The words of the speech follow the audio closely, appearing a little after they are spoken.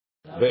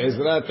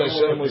Be'ezrat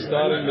Hashem, we're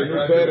starting the new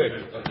perek.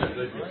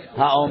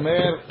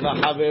 Ha'omer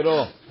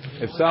lahavero.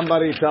 If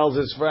somebody tells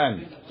his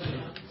friend,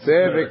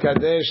 Seh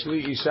v'kadesh li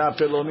isha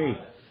peloni,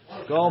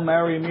 go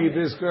marry me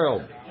this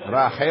girl,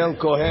 Rachel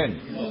Kohen.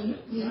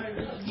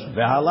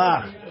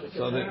 Ve'halach.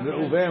 So the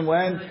Reuven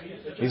went.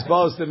 He's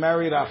supposed to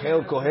marry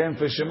Rachel Kohen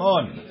for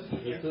Shimon.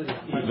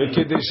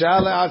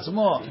 V'kidisha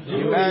le'atzmo.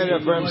 He married her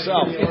for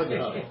himself.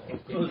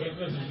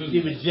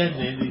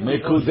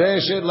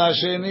 Mekudeshet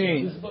lasheni.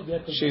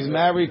 She's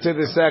married to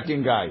the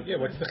second guy. Yeah,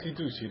 what's the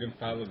chidush? She didn't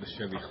follow the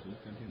shalichut.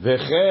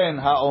 V'chen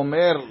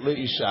ha'omer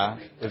le'isha.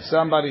 If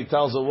somebody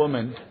tells a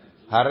woman,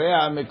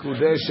 Hare'a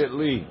mekudeshet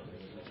li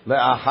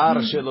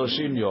le'achar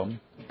sheloshim yom.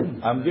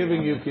 I'm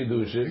giving you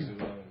Kidushin,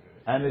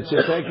 and it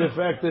should take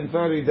effect in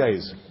 30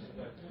 days.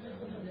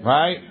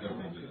 Right?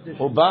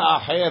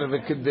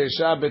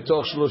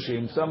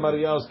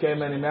 Somebody else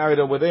came and he married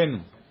her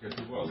within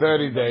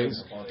 30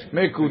 days.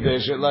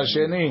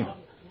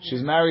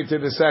 She's married to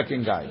the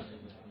second guy.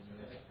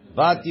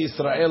 Bat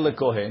Yisrael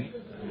Kohen.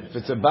 If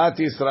it's a Bat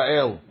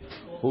Yisrael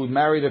who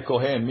married a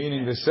Kohen,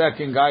 meaning the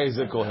second guy is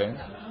a Kohen,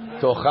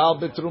 Tochal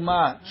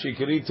betruma, she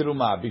can eat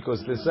truma,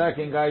 because the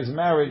second guy's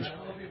marriage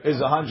is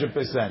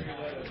 100%.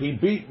 He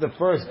beat the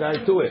first guy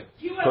to it.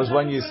 Because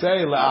when you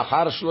say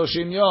La'achar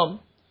Shloshim Yom,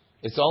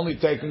 it's only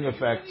taking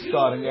effect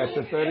starting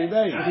after 30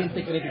 days. She didn't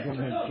take anything from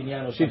him.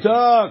 She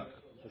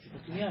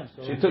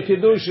took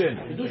Kidushin.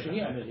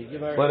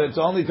 But it's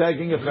only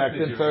taking effect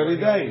in 30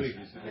 days.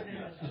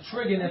 The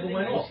trigger never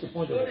went off.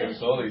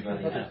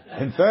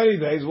 In 30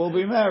 days, we'll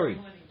be married.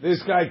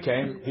 This guy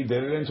came, he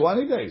did it in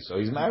 20 days, so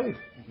he's married.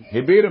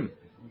 He beat him.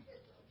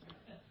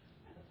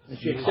 And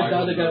she accepted the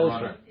other guy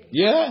also.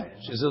 Yeah.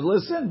 She says,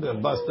 listen,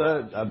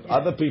 Buster,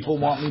 other people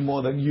want me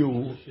more than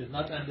you. She's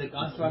not under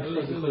contract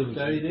for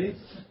 30 days?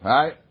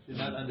 Right? She's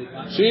not under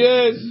contract? She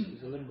is.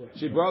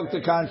 She broke the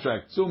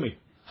contract. Sue me.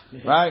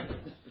 Right?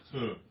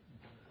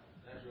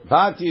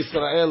 Bat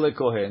Yisrael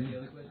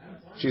Kohen.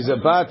 She's a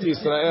Bat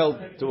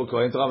Yisrael to a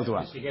Kohen.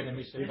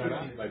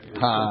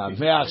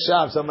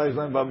 Me'achshav, somebody's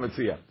learning about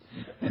Metzia.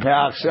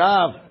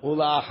 Me'achshav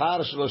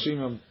ula'achar shloshim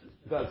yom.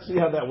 See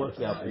how that works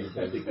out for you.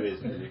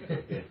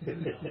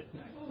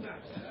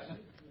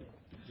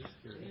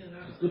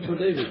 Good for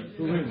David.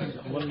 2 rings.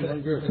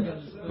 One girl.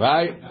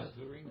 Right?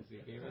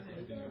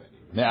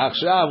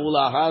 Me'achshav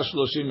ula'achar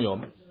shloshim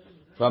yom.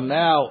 From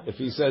now, if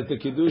he says the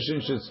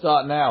Kiddushin should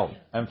start now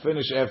and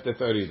finish after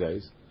 30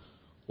 days,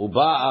 Uba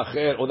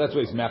acher, or that's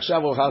what it's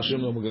me'achshav ula'achar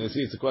shloshim yom. We're going to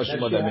see. It's a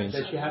question what that means.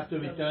 Does she have to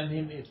return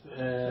him if...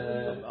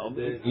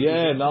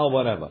 yeah, no,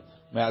 whatever.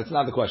 It's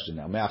not the question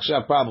now.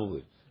 Me'achshav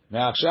probably.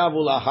 Me'achshav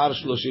ula'achar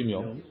shloshim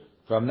yom.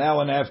 From now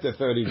and after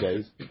 30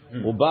 days.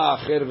 Uba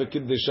acher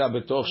v'kiddesha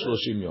betoch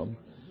shloshim yom.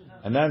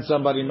 And then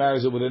somebody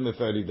marries her within the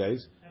 30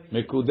 days.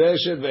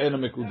 Mekudeshet ve'ena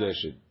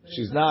mekudeshet.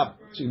 She's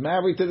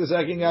married to the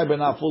second guy, but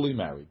not fully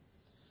married.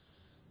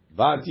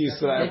 Bat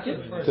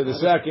Yisrael to the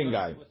second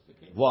guy.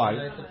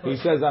 Why? He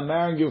says, I'm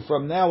marrying you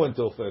from now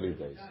until 30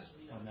 days.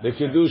 The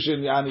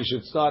Kiddushin Yani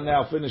should start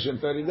now, finish in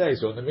 30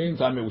 days. So in the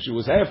meantime, she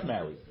was half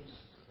married.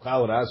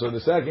 So the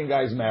second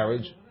guy's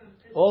marriage,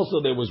 also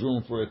there was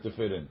room for it to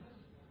fit in.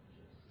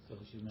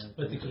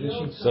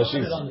 So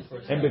she's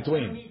in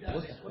between.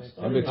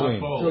 In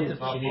between.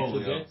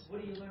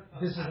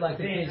 This is like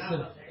the case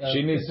of...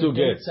 she needs 2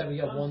 gets.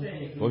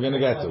 We're going to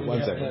get to it.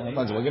 One second.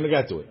 We're going to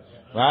get to it.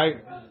 Right?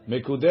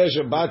 Mekudesh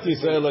bat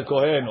Yisrael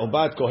Kohen or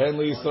bat Kohen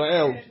li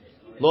Yisrael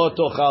lo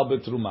tochal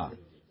betruma.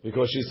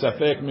 Because she's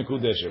safek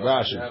mekudeshet.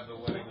 Rashi.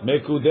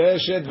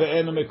 Mekudeshet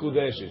ve'ena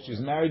mekudeshet. She's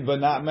married but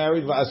not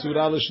married.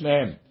 Va'asura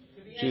l'shnehem.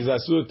 She's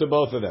asur to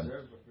both of them.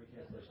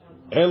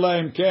 Ela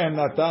im ken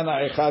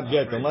natana echad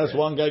get. Unless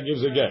one guy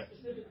gives a get.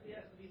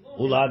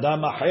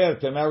 Uladam acher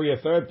to marry a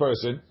third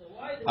person.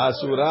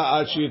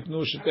 Asura ad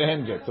sheitnu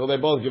shetehen get. So they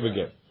both give a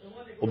get.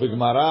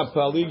 Ubigmara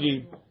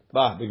paligi.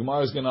 The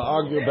Gemara is going to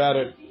argue about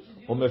it.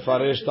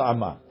 Umefaresh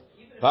ta'ama.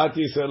 Bat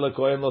Yisrael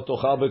Kohen lo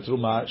tochal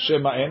betruma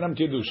shema enam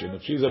Kiddushin.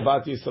 If she's a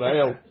Bat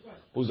Yisrael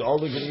who's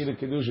only going to eat a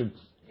Kiddushin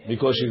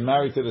because she's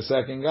married to the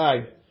second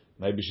guy,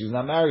 maybe she's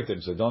not married to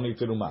him, so don't eat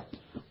teruma.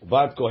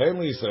 Bat Kohen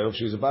li Yisrael. If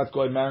she's a Bat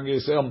Kohen marrying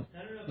Yisrael,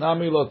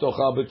 nami lo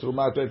tochal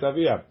betruma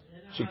te'tavia.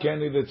 She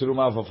can't eat the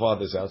teruma of her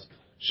father's house.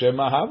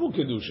 Shema havu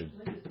Kiddushin.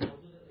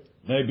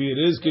 Maybe it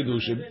is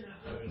Kiddushin.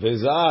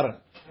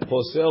 Vezar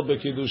posel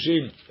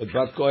beKiddushin. Et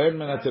Bat Kohen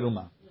mena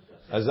teruma.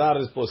 Azar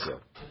is posel.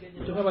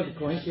 You're talking about the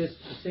Kohen case,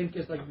 the same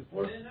case like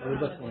before, or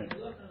about Kohen?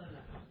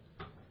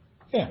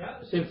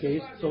 Yeah. Same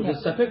case. So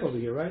there's Safek over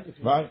here, right?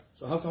 Right.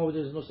 So how come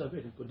there's no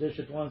Safek? You Kodesh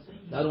it once,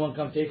 the other one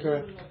come take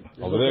her.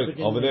 Over there,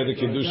 the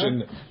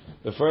Kiddushin,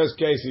 the first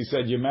case he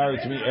said, you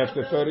married to me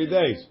after 30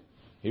 days.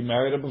 He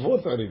married her before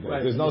 30 days.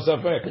 Right. There's no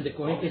Safek. And the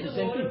Kohen case is the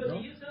same thing,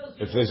 no?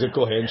 If there's a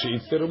Kohen, she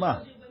eats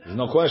teruma. There's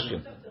no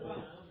question.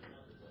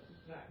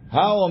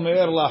 How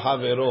omer la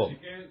havero? She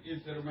can't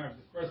eat the rumah if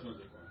the first one's a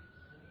Kohen.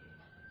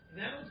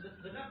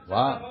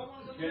 What?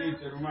 She can't eat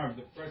the rumah if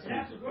the first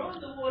one's a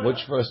Kohen.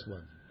 Which first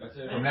one?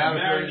 From now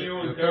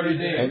to 30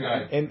 days.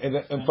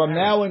 And from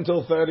now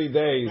until 30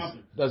 days,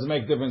 doesn't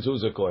make difference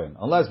who's a Kohen.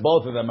 Unless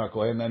both of them are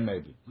Kohen, then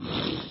maybe.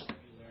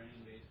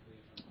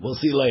 We'll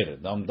see later.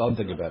 Don't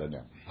think about it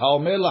now.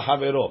 Ha'omer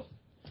lahavero,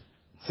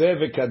 tzeh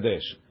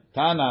v'kadesh.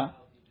 Tana,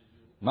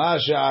 ma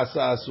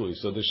she'asa asui.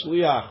 So the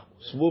shliach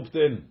swooped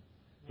in.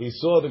 He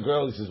saw the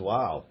girl. He says,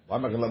 "Wow, why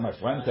am I going to let my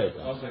friend take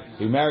her?"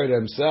 He married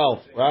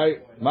himself,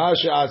 right? Ma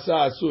she'asa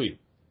asui.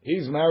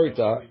 He's married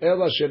to her.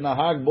 Ela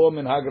shenahag bo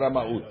min hag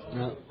rama'ut.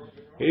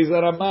 He's a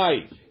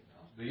ramai.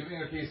 They're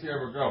giving a case here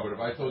of a girl, but if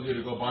I told you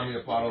to go buy me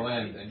a plot of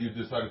land and you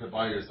decided to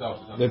buy it yourself,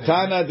 the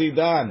Tana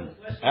didan,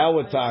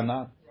 our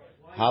Tana,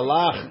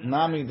 halach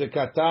nami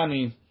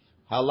dekatani,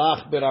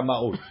 halach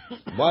beramaut.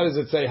 Why does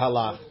it say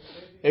halach?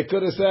 It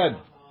could have said,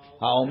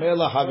 ha'omer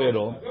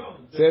lahavero,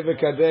 tzeh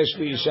v'kadesh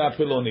li isha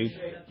pilonit,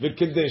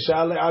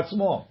 v'kedesha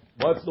le'atzmo.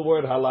 What's the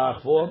word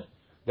halach for?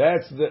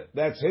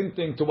 That's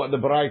hinting to what the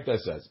Braita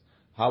says.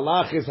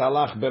 Halach is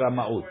halach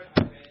beramaut.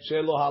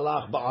 Shelo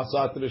halach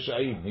ba'asat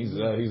rishayim. He's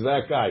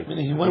that guy.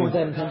 He went with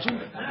that intention?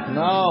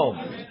 No.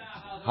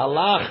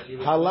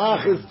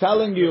 Halach is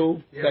telling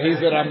you that he's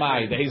a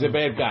ramai, that he's a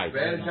bad guy.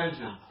 Bad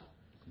intentions.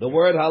 The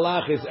word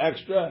halach is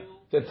extra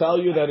to tell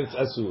you that it's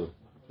asur,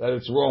 that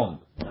it's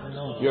wrong.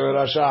 You're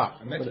a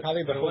rasha. And that's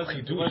probably the whole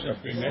chidush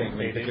of being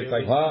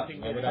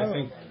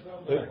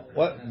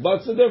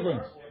What's the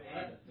difference?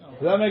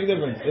 Does that make a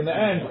difference? In the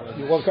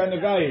end, what kind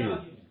of guy are you?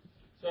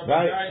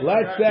 Right?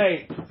 Let's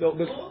say,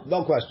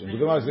 no question.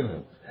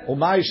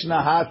 Umay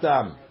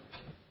shnahatam.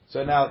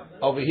 So now,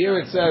 over here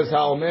it says,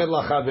 ha'omer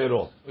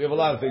lachavero. We have a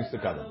lot of things to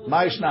cover.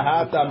 Umay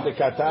shnahatam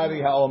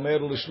dekatari ha'omer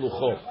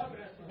l'shlucho.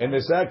 In the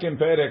second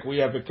perek, we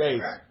have a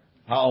case.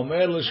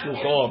 Ha'omer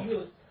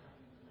l'shlucho.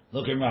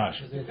 Look at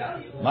Rash.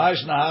 Umay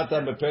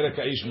shnahatam beperek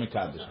ha'ish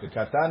mekadesh.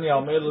 Dekatani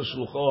ha'omer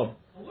l'shlucho.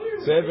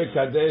 Tzeh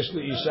v'kadesh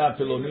li'isha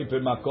piloni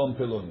pemakom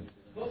piloni.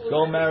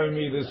 Go marry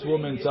me this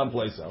woman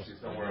someplace else.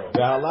 Instead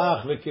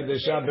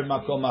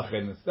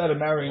of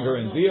marrying her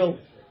in Deal,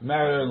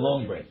 marry her in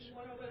Long Branch.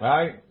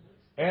 Right?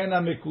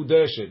 Ena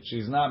mikudeshet.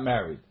 She's not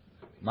married.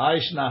 Why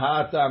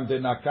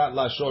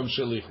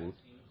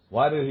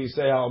did he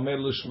say ha'omer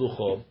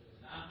l'shlucho?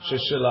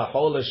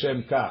 Sheshelacho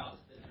l'shem kach.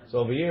 So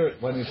over here,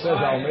 when he says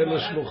ha'omer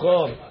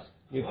l'shlucho,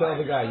 you tell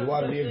the guy, you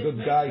want to be a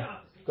good guy?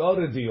 Go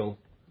to Deal.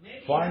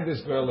 Find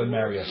this girl and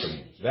marry her for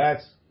me.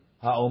 That's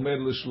ha'omer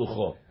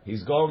l'shlucho.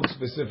 He's going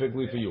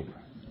specifically for you.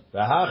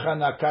 V'hacha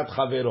nakat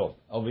chavero.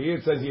 Over here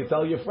it says you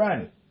tell your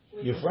friend,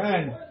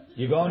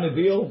 you're going to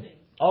Deal?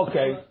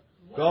 Okay,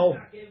 go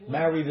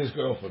marry this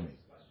girl for me.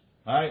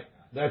 Alright?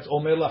 That's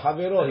omer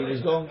lachavero. He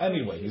was going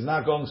anyway. He's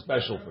not going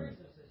special for me.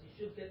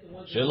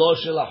 Shelo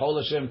shelacho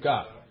l'shem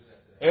kach.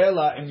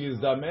 Ela in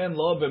yizdamen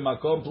lo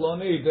b'makom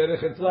ploni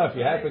derech etzlaf.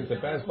 You happen to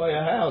pass by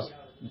a house,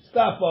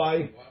 stop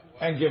by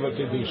and give a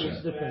Kidushin.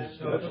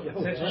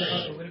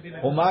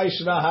 Umay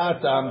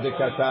shnahatam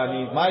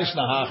dekatani, may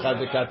shnahacha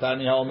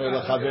dekatani ha'omer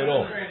l'chavero.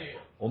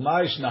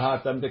 Umay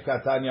shnahatam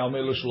dekatani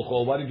ha'omer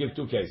l'shlucho. Why do you give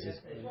two cases?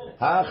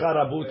 Hacha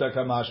rabuta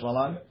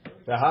kamashmalan,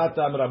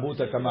 v'hatam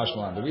rabuta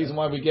kamashmalan. The reason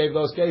why we gave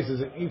those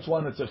cases, in each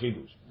one it's a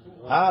chidush.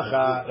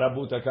 Hacha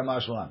rabuta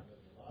kamashmalan.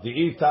 The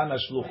itana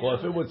shlucho.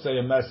 If it would say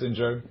a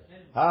messenger,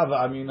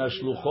 hava amina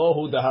shlucho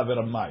hu dahaver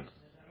amay.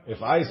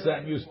 If I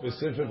sent you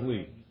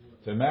specifically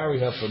to marry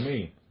her for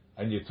me,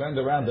 and you turned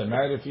around and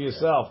married it for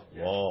yourself,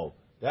 whoa,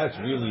 that's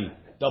really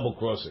double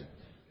crossing.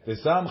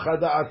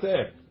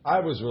 I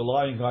was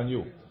relying on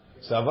you.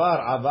 Savar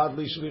avad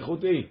li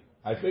shlichuti.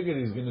 I figured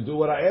he's going to do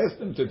what I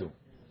asked him to do.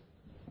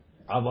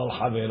 Aval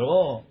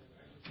havero.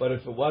 But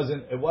if it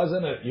wasn't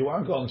you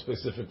weren't going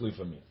specifically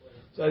for me.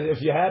 So if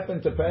you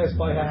happen to pass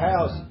by her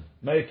house,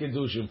 make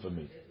Kidushin for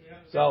me.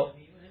 So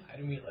I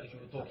didn't realize you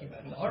were talking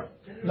about her.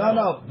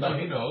 No,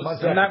 he knows.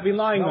 I'm not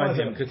relying on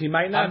him because he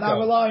might not I'm go. not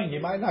relying. You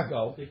might not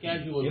go.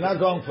 You're not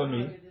going for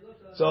me.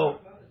 So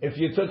if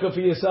you took her for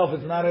yourself,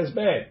 it's not as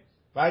bad,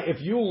 right?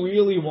 If you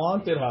really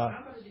wanted her,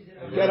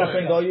 get up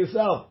and go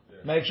yourself.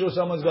 Make sure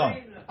someone's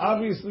going.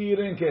 Obviously, you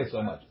didn't care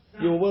so much.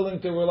 You were willing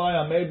to rely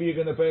on maybe you're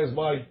going to pass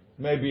by,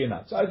 maybe you're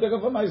not. So I took her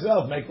for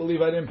myself. Make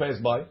believe I didn't pass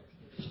by.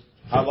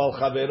 Aval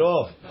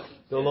chaverov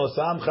lo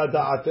samcha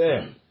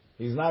da'ateh.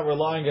 He's not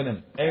relying on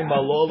him.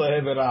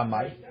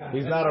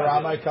 He's not a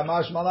ramai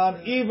kamash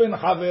malan. Even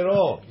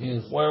chavero,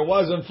 where it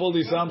wasn't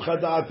fully samcha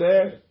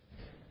da'ateh,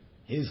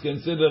 he's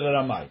considered a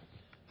ramai.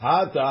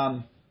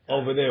 Hatam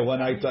over there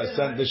when I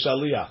sent the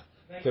shaliach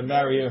to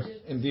marry her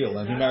in Deal,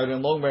 and he married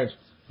in Long Branch.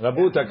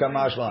 Rabuta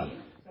kamash malan.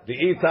 The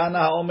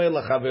itana haomer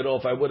lachavero.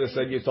 If I would have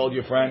said you told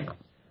your friend,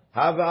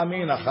 hava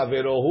amina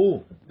chavero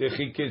hu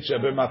dechikit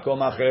shebemakom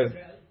acher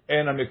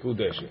ena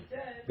mikudeshet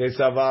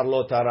desavar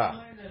lo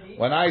tarach.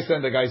 When I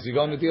send the guys, you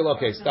going to Deal?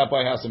 Okay, stop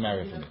by house and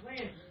marry for me.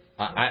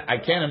 I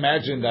can't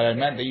imagine that I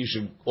meant that you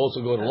should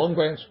also go to Long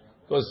Branch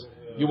because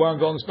you weren't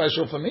going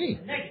special for me.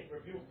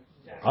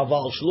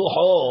 Aval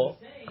shlucho,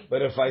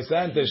 but if I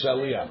sent the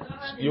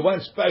shaliach, you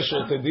went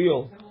special to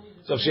Deal.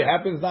 So if she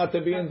happens not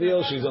to be in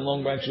Deal, she's in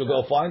Long Branch. You'll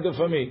go find her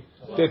for me.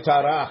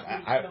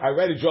 I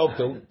already drove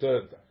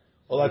to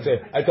Well, let's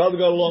say I told her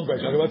to go to long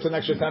break. Okay, what's an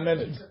extra 10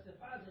 minutes?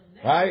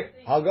 Right?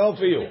 I'll go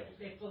for you.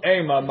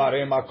 Ema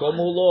mare makom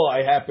hulo.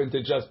 I happen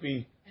to just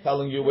be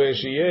telling you where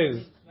she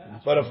is,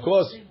 but of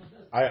course,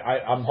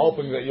 I'm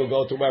hoping that you'll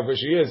go to wherever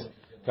she is.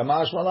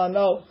 Kamash malan,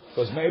 no,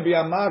 because maybe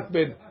I'm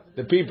makbid.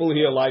 The people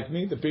here like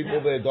me. The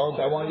people there don't.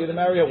 I want you to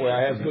marry her where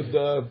I have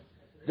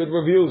good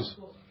reviews.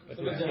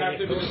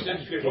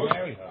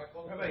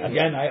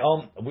 Again,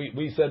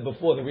 we said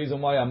before the reason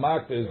why I'm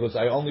marked is because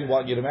I only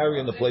want you to marry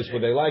in the place where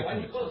they like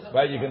me.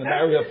 Right? You're going to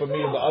marry her for me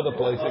in the other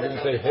place. You're going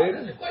to say, hey,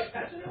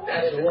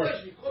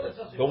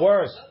 the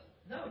worst.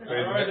 Huh?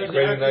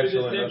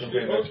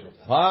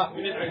 I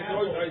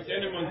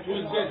sent him on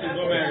Tuesday to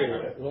go marry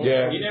her.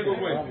 Yeah. He never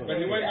went, but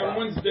he went on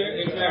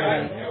Wednesday and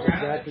married her.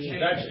 That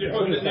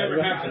shit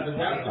never happened. It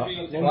has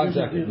to be. 1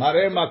 second.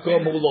 Mare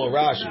makom hulo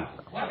Rashi.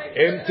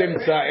 Im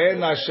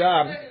timtza'ena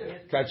sham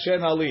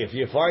kachen ali. If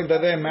you find her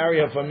there, marry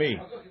her for me.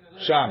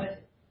 Sham.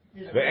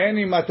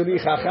 Ve'eni matri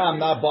chacham,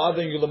 not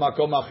bothering you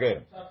l'makom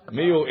acher.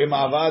 Miu im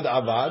avad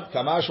avad.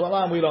 Kamash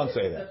walam, we don't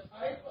say that.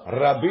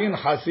 Rabin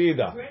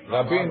Hasida.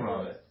 Rabin,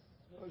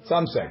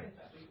 some say.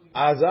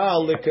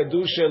 Azal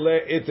lekadusha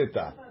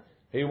le'itita.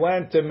 He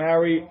went to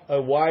marry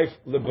a wife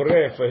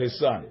lebre for his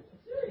son.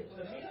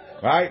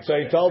 Right? So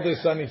he told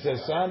his son, he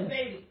says, son,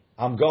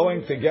 I'm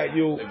going to get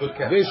you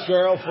this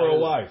girl for a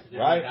wife.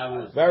 Right?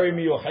 Very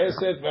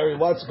miyucheset, very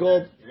what's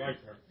called?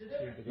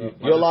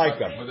 You like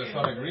her. But the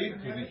son agreed?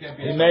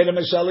 He made him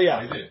a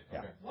shaliyah. He did.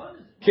 Yeah.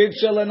 Kid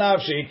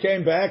Shalanavshi, he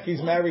came back,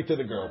 he's married to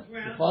the girl.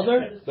 The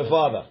father? The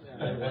father.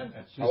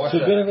 Too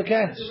good of a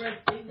catch.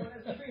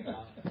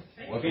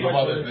 What's the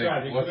mother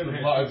thing? What's the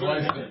mother's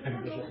wife thing?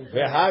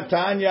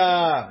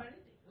 Ve'hatanya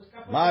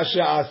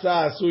Masha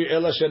asa asui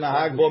ela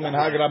shenahag bo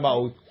minhag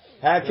rama'ut.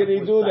 How could he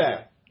do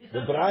that? The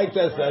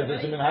Braita says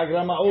it's minhag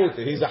rama'ut.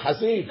 He's a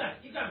hasid.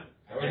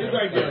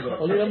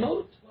 Only a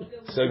moat?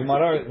 So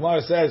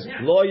Gemara says,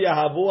 Lo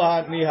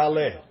yahavuha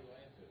nihaleh.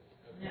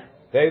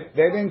 They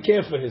didn't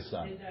care for his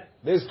son.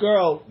 This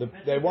girl,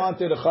 they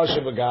wanted a chush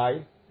of a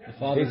guy.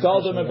 He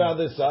told them about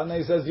this son.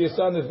 He says, your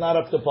son is not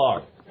up to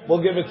par.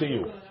 We'll give it to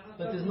you.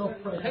 But there's no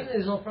problem.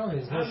 There's no problem.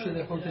 There's no shit.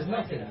 There's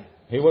nothing.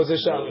 He was a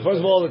shal. First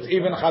of all, it's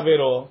even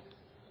chaviro.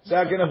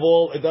 Second of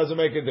all, it doesn't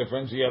make a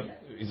difference.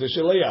 He's a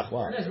shaliach.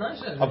 Wow.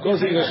 Of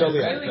course he's a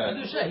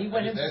shaliach. He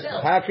went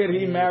himself. How could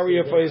he marry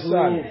her for his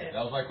son?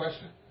 That was my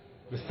question.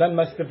 The son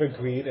must have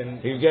agreed, and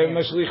He gave him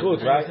a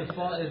shlichut, right? If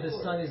the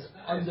son is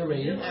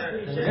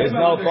underage, His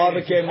no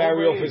father can't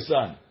marry off his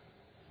son.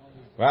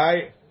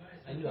 Right?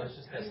 I knew I was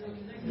just testing.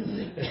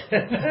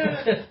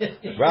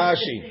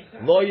 Rashi.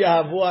 Lo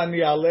yahavu ani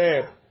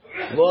aleh.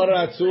 Lo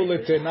ratzu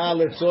letena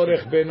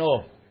letzorech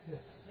beno.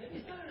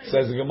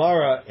 Says the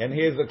Gemara, and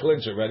here's the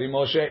clincher. Ready,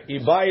 Moshe?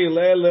 Ibai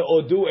le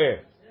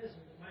leodu'eh.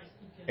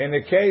 In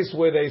a case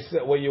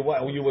where you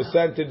were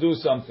sent to do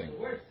something,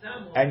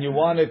 and you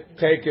want to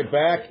take it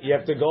back, you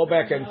have to go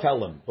back and tell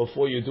them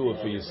before you do it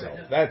for yourself.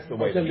 That's the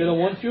way. They don't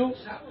want you?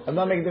 I'm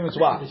not making them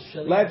swap.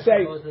 Let's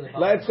say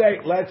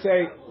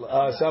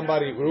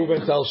somebody,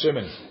 Reuben tells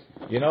Shimon,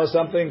 you know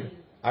something?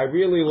 I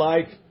really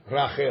like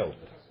Rachel.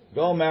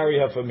 Go marry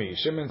her for me.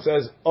 Shimon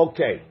says,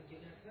 okay.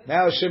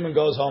 Now Shimon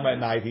goes home at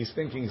night. He's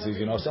thinking, he says,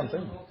 you know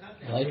something?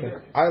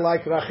 I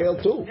like Rachel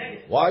too.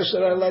 Why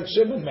should I let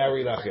Shimon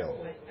marry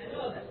Rachel?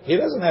 He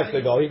doesn't have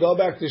to go. He go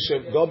back to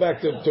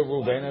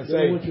Reuben and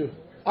say,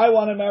 I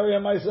want to marry her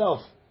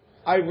myself.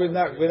 And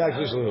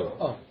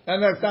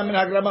that's not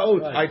minhag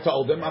rama'ut. I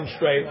told him I'm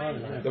straight.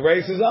 The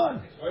race is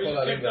on.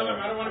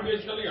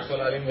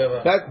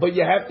 But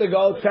you have to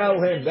go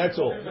tell him. That's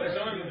all.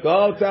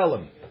 Go tell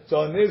him.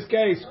 So in this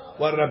case,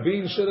 what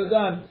Rabin should have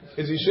done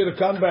is he should have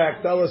come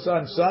back, tell his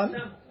son,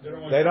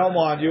 they don't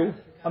want you.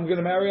 I'm going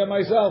to marry her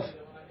myself.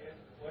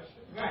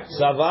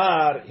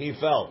 Savar, he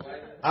felt.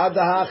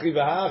 Adahachi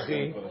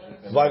v'hachi.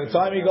 By the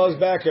time he goes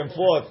back and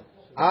forth,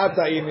 I'm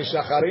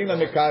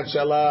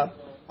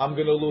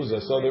going to lose her.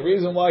 So the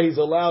reason why he's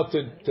allowed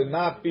to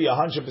not be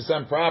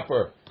 100%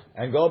 proper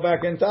and go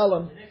back and tell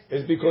him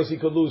is because he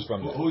could lose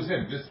from it. Who's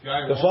him? This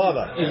guy? The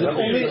father. Is it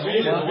only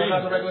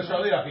not the regular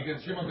shaliach?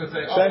 Because Shimon could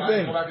say, same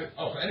thing.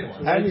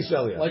 Anyone. Any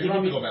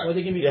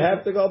shaliach. You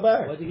have to go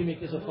back. Why did you make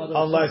this a father?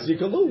 Unless you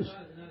could lose.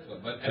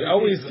 But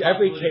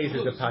every case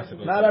is a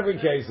possibility. Not every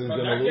case is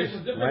going to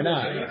lose. Why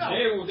not?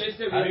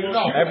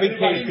 Every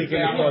case you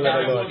can call it a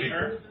loss.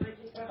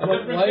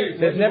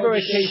 There's never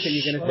a case that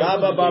you're going to say.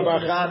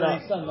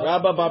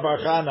 Rabba Bar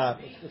Chana,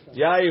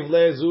 Ya'iv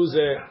le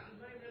Zuze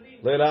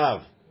le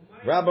Rav.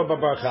 Rabba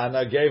Bar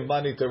Chana gave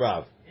money to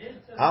Rav.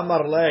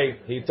 Amar le,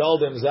 he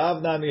told him,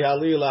 Zavna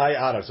nihali lahai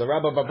ara. So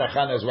Rabba Bar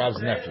Chana is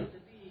Rav's nephew.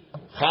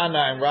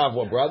 Chana and Rav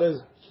were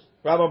brothers.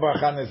 Rabba Bar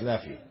Chana is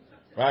nephew.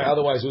 Right?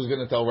 Otherwise, who's going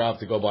to tell Rav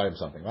to go buy him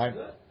something, right?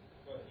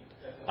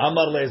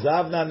 Amar le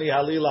Zavna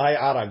nihali lahai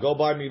ara. Go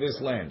buy me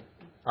this land.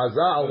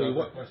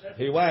 Azal,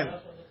 he went.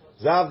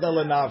 Zavna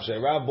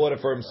lenavshe. Rav bought it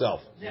for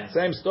himself.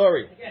 Same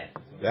story.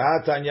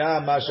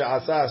 Ve'atanya masha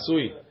asa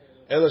asui.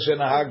 Ela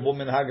shenahag bo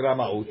minhag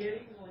rama'ut.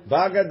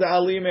 Vaga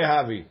da'ali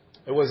mehavi.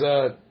 It was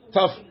a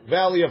tough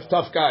valley of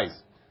tough guys.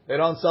 They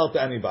don't sell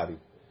to anybody.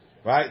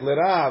 Right?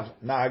 L'Rav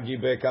nahagi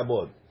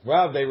bekabod.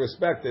 Rav, they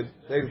respected.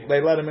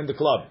 They let him in the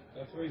club.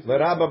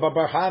 L'Rav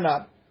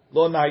Barhana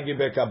lo nahagi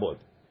bekabod.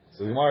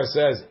 So the Gemara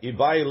says,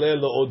 Ibai le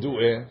lo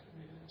odu'eh.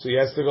 So he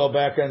has to go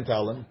back and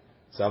tell him,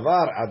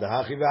 Savar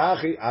adahachi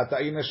v'hachi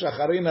ata'ina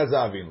shacharina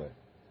zavin le.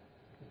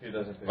 He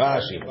doesn't think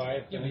Rashi.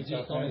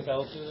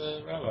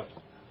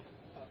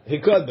 He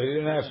could, but he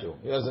didn't have to.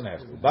 He doesn't have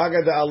to.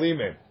 Bagad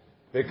alime.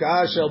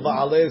 B'ka'ah shel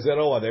ba'alei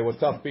zeroa. They were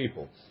tough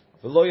people.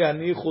 V'lo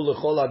yanichu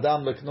l'chol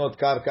adam l'knot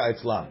karka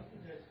etzlam.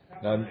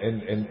 Now,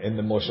 in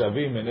the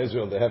Moshavim in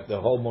Israel, they have the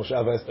whole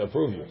Moshav has to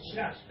approve you.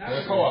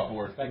 a co-op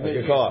board. Like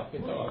a co-op.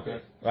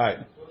 Right.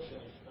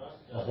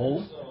 A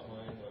whole?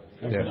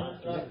 Yeah.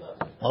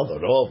 All the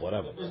rov,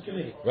 whatever.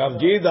 Rav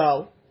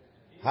Gidal,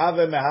 have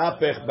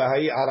mehapech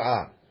b'ha'i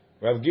ar'a.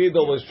 Rav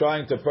Gidal was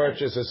trying to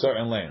purchase a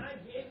certain land.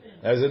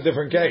 There's a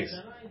different case.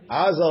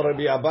 Azal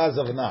Rabbi Abba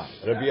Zavna.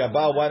 Rabbi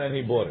Abba went and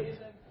he bought it.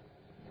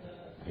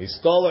 He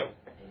stole it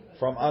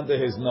from under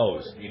his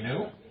nose. He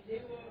knew?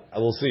 I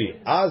will see.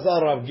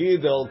 Azal Rav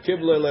Gidal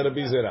kible le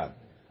Rabbi Zera.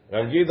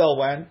 Rav Gidal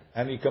went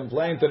and he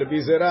complained to Rabbi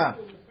Zera.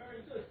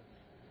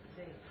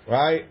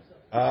 Right?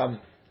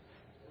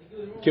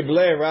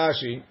 Kible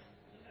Rashi.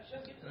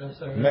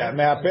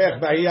 Me'apech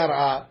b'ha'i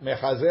ar'a.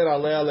 Mechazer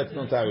alea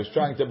leknotai. He was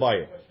trying to buy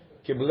it.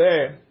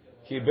 Kible.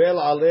 Kibel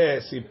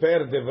aleh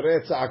siper devre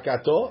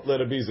tzakato le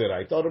Rabbi Zera.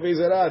 He told Rabbi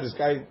Zera, this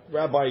guy,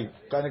 rabbi,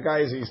 kind of guy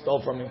is he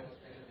stole from me.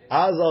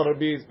 Azal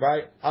Rabbi,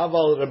 right?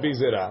 Aval Rabbi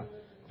Zera.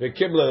 The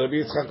Kibla Rabbi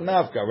Yitzchak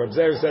Nafka. Rabbi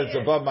Zera said it's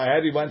above my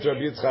head. He went to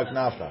Rabbi Yitzchak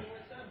Nafka.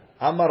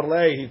 Amar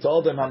lei, he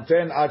told him,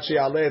 Hamten achi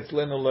aleh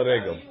tzlenu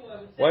l'regel.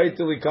 Wait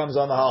till he comes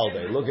on the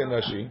holiday. Look in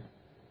Rashi.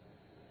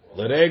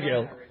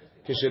 L'regel,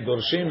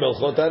 kishedorshim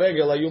belchot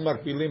haregel ayu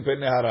makpilim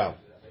penei harav.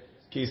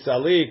 Ki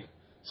salik.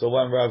 So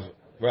when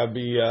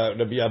Rabbi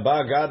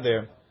Abba got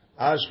there,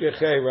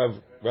 Ashkechei,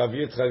 Rav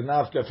Yitzchak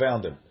Nafka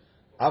found him.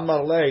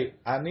 Amar lei,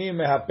 ani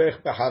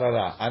mehapech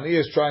beharara. Ani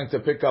is trying to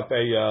pick up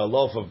a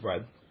loaf of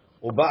bread.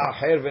 Uba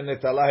acher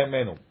v'netala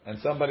himenu. And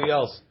somebody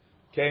else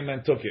came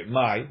and took it.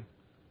 Mai,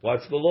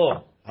 what's the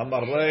law?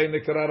 Amar lei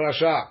nikra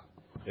rasha.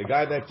 The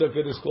guy that took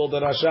it is called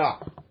a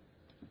rasha.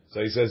 So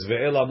he says,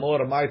 ve'el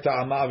amor mai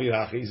ta'ama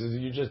v'hachi. He says,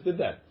 you just did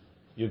that.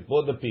 You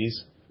bought the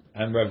piece,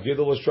 and Rav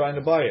Gidel was trying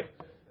to buy it.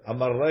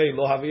 Amar rei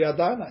lo havi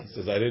adana. He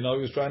says, I didn't know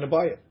he was trying to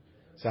buy it.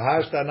 So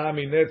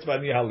hashtanami netzva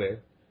nihaleh.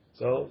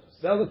 So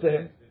sell it to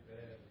him.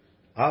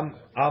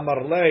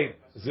 Amar lei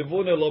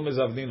zivune lo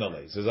mezavnin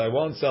alei. He says, I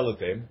won't sell it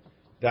to him.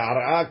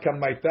 Da'ara'a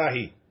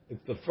kamaitahi.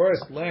 It's the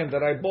first land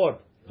that I bought.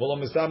 V'lo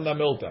misamna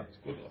milta.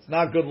 It's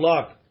not good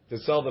luck to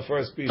sell the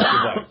first piece to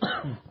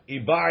buy.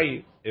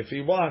 Ibai, if he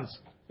wants,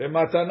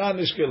 b'matana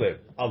nishkelev.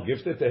 I'll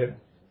gift it to him.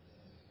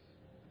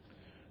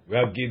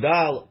 Rav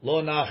Gidal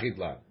lo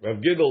nachitla. Rav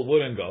Gidal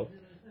wouldn't go.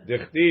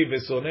 Dechti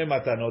v'soneh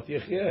matanot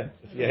yichyeh.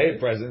 If you hate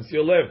presents,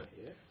 you'll live.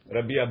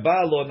 Rabbi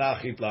Abba lo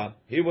nachitla.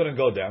 He wouldn't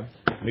go down.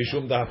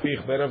 Mishum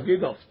da'afich be'Rav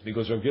Gidal.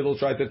 Because Rav Gidal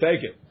tried to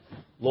take it.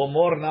 Lo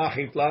mor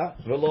nachitla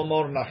v'lo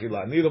mor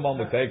nachila. Neither one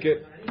would take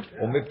it.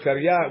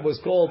 Umitkarya, it was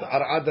called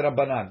Ar'ad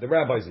Rabbanan, the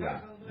rabbi's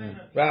land.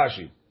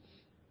 Rashi.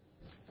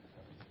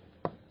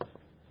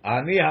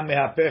 Ani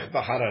ha'mehapech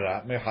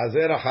b'harara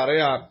mechazer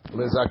acharei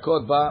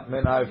lezakot ba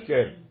min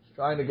ha'efker.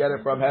 Trying to get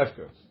it from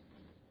Hefker.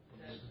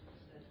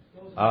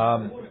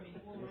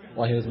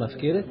 Why he was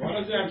mafkirid? Why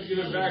does they have to give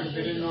it back if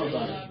they didn't know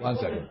about it? 1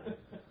 second.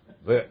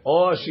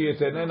 Or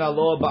sheyetenena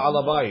lo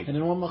ba'alabayit. And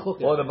then one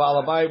machuk. Or the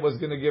ba'alabayit was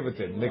going to give it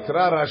to him.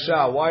 Nikra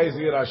rasha. Why is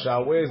he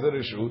rasha? Where is the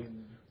reshut?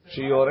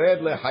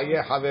 Sheyored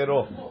lechaye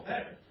havero.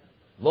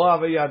 Lo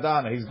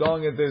aviyadana. He's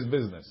going into his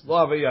business.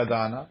 Lo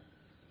aviyadana.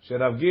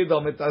 Sherav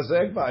Gidol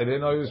mitazek ba. I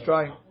didn't know he was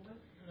trying.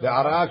 The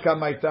araka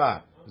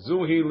maita.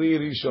 Zuhi li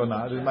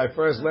rishona. This is my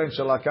first land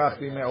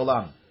shalakachti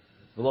me'olam.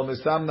 V'lo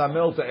misamna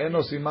milta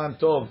eno siman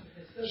tov.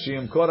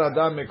 Shimkor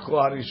adam mikcho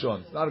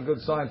harishon. It's not a good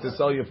sign to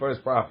sell your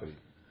first property.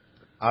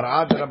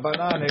 Ar'ad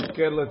Rabbanan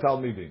hefker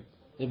letalmidim.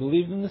 They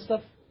believed in this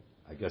stuff?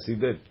 I guess he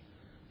did.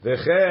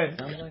 V'chen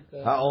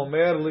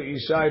ha'omer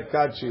li'isha et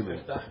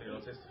kadshili.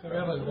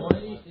 Rabbi, why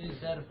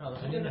is that a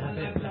problem? I need to have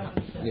it.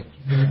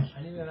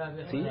 I need to have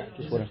it.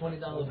 There's a $20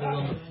 bill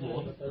on the floor,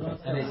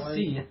 and I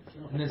see it,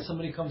 and then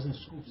somebody comes and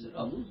scoops it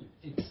up.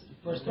 It's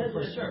first come,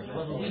 first served.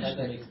 Whoever reaches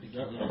that makes the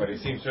deal. But he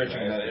seems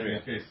searching in that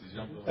area.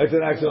 That's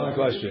an excellent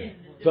question.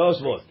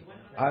 Tosfot.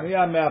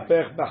 Aniya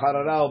me'apech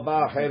b'harara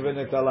u'ba acher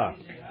v'netala.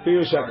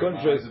 Piyush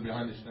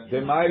HaKuntris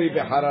Demairi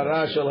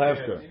b'harara shel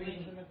hefker.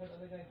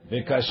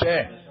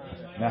 V'kasheh.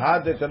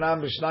 Nehad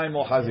etanam b'shnai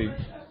mochazim.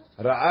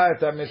 Ra'a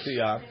et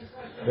ha'metziyah.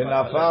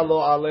 V'nafal lo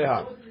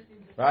aleha.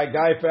 Right,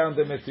 guy found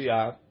the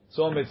metziyah.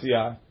 Saw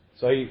metziyah.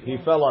 So he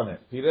fell on it.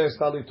 Pires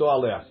talito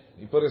aleha.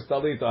 He put his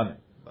talit on it.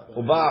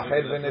 Uba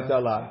acher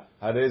v'netala.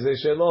 Hareze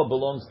shelo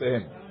belongs to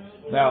him.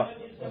 Now,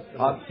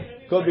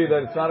 could be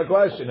that it's not a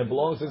question. It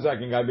belongs to the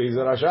second guy, but he's a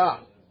rasha.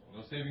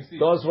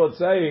 Those what's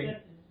saying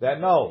that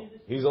no,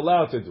 he's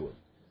allowed to do it.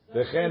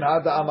 V'chen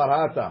hada amar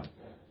hatam.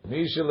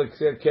 Mi shel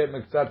ket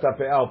mektzat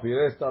ha'pe'ah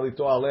pires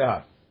talito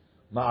aleha.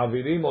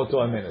 Ma'avirim oto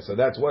amena. So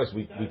that's worse.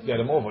 We get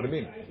him off. What do you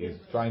mean? He's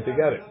trying to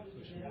get it.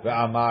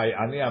 Ve'amai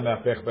ani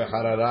amapech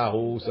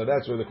bechararahu. So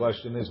that's where the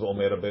question is.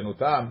 Ve'omer Rabbeinu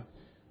Tam.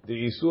 The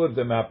isur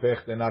de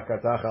mapech de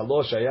nakatacha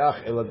lo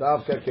shayach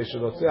eladavka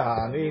kesherotze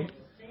ha'ani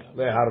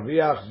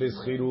leharviach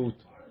b'schirut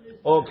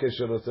o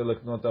kesherotze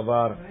leknot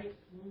avar.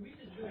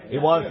 He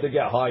wants to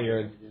get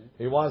hired.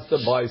 He wants to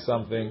buy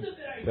something.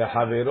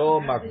 Ve'havero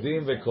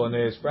makdim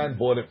ve'koneh. His friend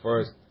bought it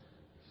first.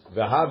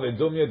 Ve'hav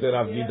edumya de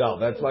Rav Gidal.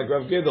 That's like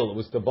Rav Gidal. It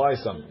was to buy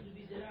something.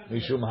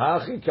 Mishum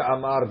hachi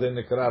ka'amar de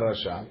nekra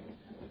rasha.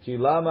 Ki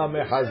lama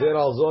mechazer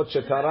al zot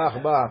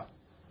shetarach ba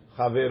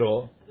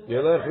chavero. Why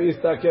do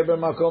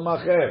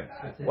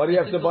you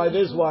have to buy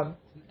this one?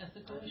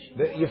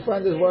 Your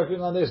friend is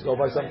working on this. Go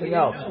buy something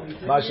else.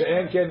 Masha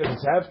Enken, if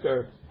it's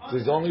hefker,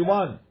 there's only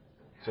one.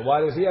 So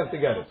why does he have to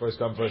get it? First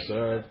come, first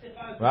serve.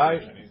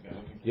 Right?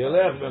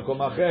 Yelech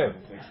b'makom acher.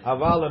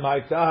 Aval em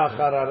hayta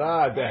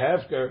hacharara de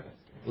hefker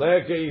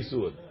leke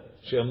isur.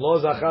 Shem lo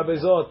zacha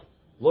bezot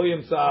lo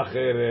yimtza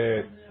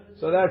acheret.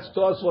 So that's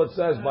what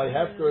says by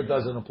hefker it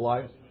doesn't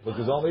apply. But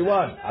there's only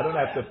one. I don't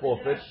have to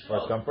forfeit.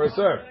 First come, first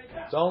serve.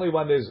 It's only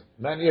when there's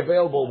many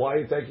available. Why are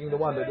you taking the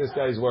one that this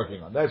guy is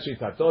working on? That's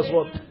Shita.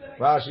 Tosfot,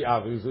 Rashi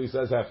obviously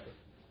says hefker.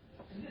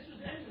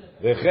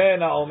 V'chen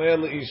ha'omer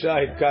l'isha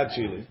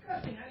hitkatshi li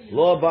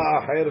lo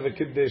ba'acher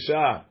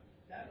v'kiddesha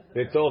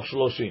b'toch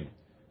 30.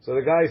 So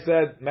the guy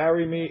said,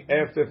 marry me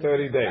after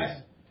 30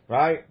 days.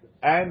 Right?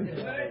 And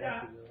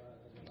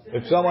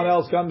if someone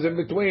else comes in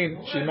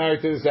between, she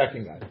married to the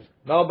second guy.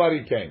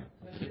 Nobody came.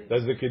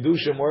 Does the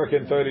Kiddushim work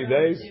in 30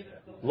 days?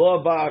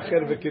 Lo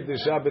ba'acher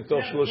v'kiddesha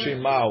b'toch 30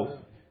 ma'u.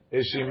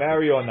 Is she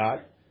married or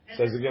not?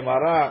 Says the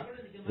Gemara,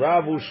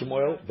 Rav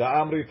u'Shmuel,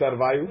 da'amri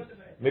tarvayu,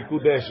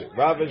 mikudeshet.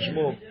 Rav and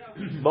Shmuel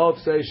both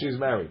say she's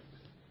married.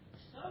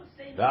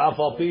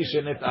 Da'afal pi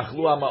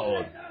shenitachlu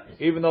ha'ma'od.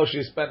 Even though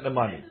she spent the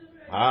money.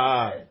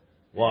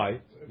 Why?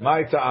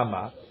 My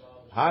ta'ama.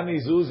 Hani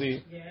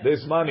zuzi,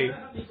 this money,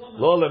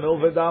 lo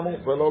lemilve damu,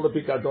 v'lo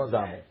lepikadon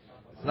damu.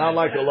 It's not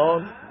like a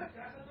loan.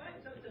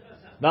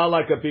 Not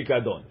like a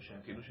pikadon.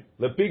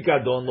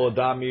 Lepikadon lo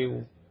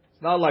damiu.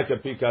 It's not like a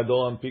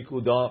pikadon,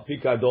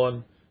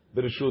 pikadon,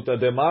 b'reshuta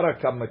demara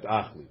kamet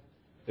achli.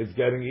 It's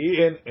getting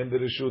eaten in the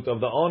reshut of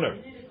the owner.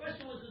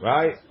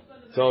 Right?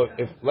 So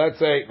if, let's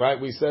say, right,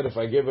 we said if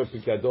I give her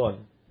pikadon,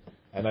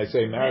 and I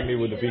say, marry me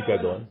with the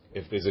pikadon,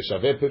 if there's a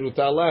shaveh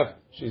peruta left,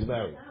 she's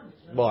married.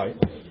 Why?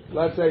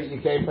 Let's say you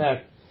came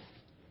back.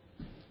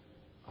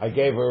 I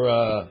gave her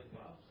a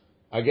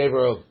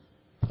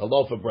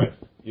loaf of bread.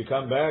 You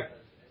come back,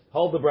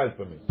 hold the bread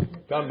for me.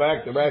 Come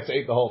back, the rats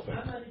ate the whole thing.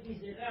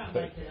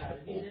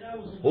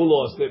 Who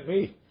lost it?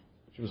 Me.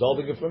 She was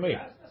holding it for me.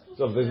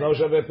 So if there's no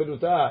shaveh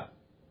peruta,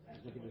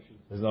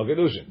 there's no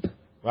kedushin.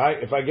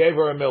 Right? If I gave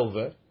her a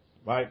milveh,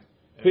 right?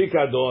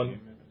 Pikadon,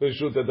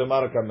 b'shuta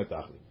demara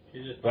kametachli.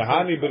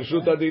 V'hani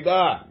b'shuta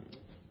dida.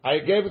 I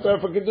gave it to her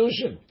for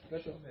kedushin.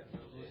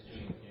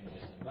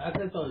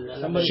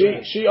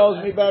 She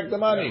owes me back the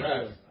money.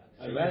 Right?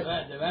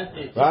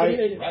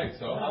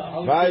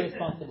 Right?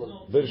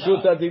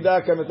 B'shuta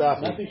dida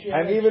kametachli.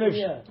 And even if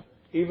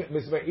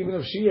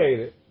she ate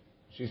it,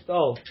 she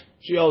stole,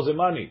 she owes him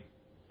money.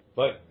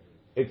 But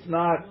it's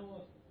not.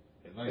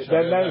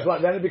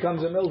 Then it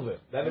becomes a milveh.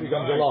 Then it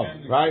becomes a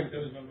loan, right?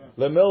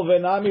 Le milveh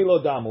nami lo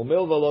damu.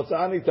 Milveh lo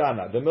tzani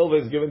tana. The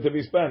milveh is given to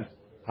be spent.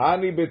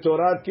 Hani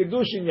betorat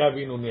kiddushin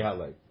yavinu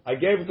nihalei. I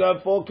gave it to her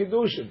full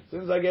kiddushin.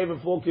 Since I gave her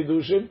full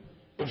kiddushin,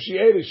 if she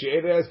ate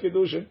it as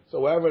kiddushin.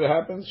 So wherever it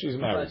happens, she's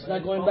married. It's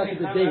not going back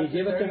to the day he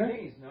gave it to her.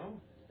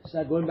 It's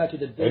not going back to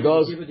the day it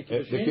goes, he gave it to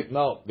kiddushin.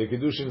 No, the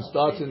kiddushin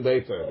starts in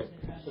day 30.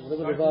 So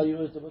whatever the value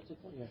is, what's the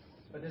point? Yeah.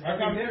 But there's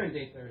nothing there in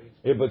day 30.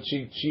 Yeah, but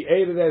she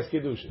ate it as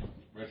kiddushin.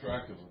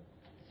 Retroactively.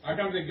 How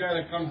come the guy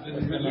that comes in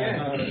the middle?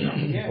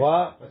 Yeah.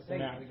 What? But the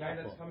guy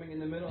that's coming in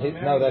the middle.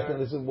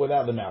 This is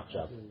without the mouth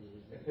chop.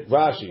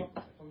 Rashi.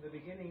 From the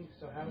beginning,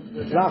 so how does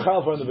It's not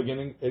chal from the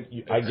beginning.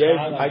 I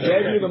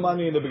gave you the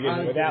money in the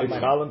beginning. It's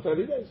chal in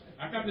 30 days.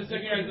 How come the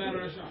second guy is not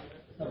on a shot?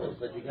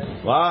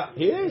 What?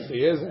 He is.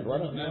 He isn't. Why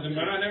not? The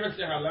Gemara never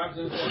say halal.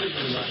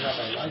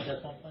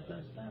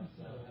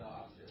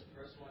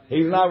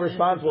 He's not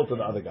responsible to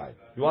the other guy.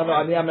 You want to know?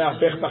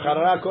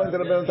 According to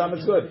the Rebbeinu Tam,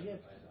 it's good.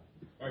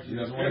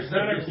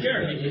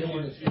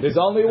 There's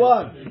only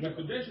one.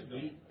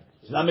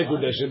 It's not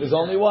Mekudeshet. There's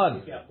only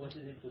one.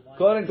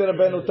 According to the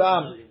Rebbeinu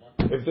Tam,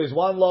 if there's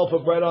one loaf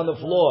of bread on the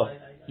floor,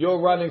 you're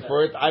running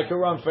for it. I can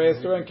run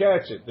faster and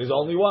catch it. There's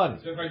only one.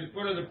 So if I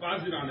put a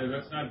deposit on it,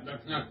 that's not.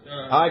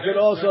 I could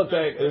also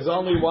take. There's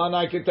only one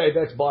I could take.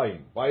 That's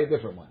buying. Buy a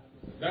different one.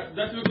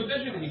 That's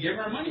Mekudeshet. He gave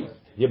her money.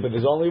 Yeah, but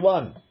there's only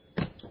one.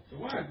 So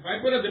what? If I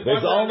put a deposit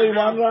There's only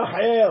one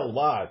Rachel.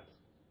 What?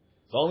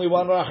 It's only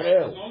one Rachel.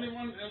 There's only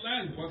one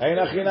land. Ein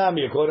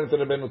achinami. According to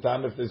the Rebbeinu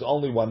Tam, if there's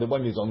only one, the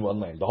one is only one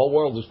land. The whole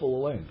world is full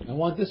of land. I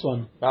want this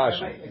one. Gosh.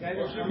 The guy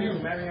that showed me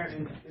was marrying her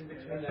in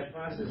between that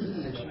process,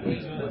 and she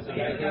ate what the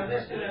guy gave her.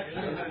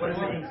 What is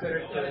it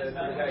considered to the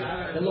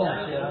guy? The law.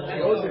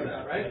 She owes him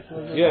that, right?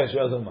 Yeah, she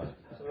owes him money.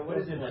 So what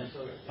is it then?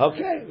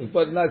 Okay,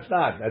 but no, it's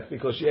not. That's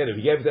because she ate it.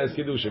 He gave it as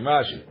Kidushin.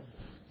 Rashi.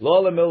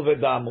 Lo lemilve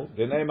damu,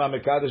 the name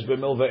HaMekadesh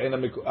b'milve ena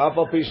mikudesh.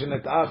 Afal pishin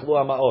netach lu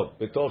ha'ma'ot,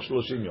 betoch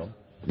 30 yom.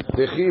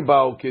 Dechi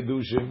ba'u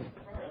Kidushin,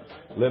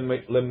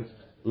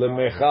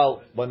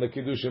 lemechal, when the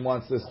Kidushin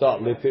wants to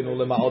start, letinu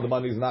lema'ot, the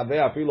money's not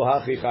there, afilu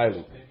hachi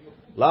chayli.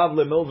 Lav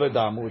lemilve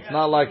damu, it's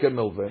not like a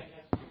milve.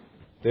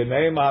 The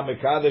name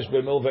HaMekadesh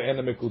b'milve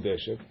ena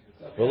mekudeshet.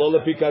 V'lo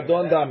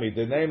lepikadon dami,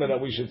 the name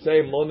that we should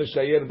say, lo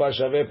nishayer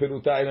b'shaveh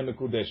peruta ena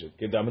mekudeshet.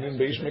 Kedamrin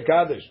b'ish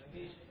mekadesh.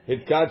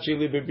 Hitkachi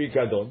li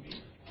b'pikadon.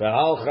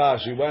 V'halcha,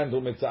 she went to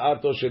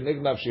mitza'ato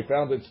shenignav, she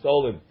found it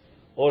stolen.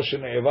 Or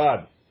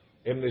shene'evad.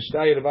 Im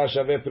nishayer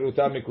b'shaveh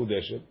peruta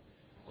mekudeshet.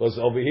 Because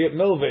over here,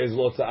 milve is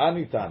lo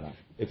tza'anitana.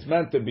 It's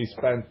meant to be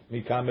spent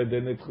mikamed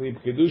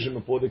denitchli Kidushin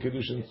before the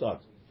Kidushin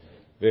starts.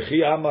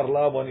 V'chi amar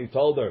la, when he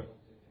told her,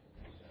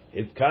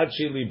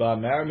 Hitkachi li ba,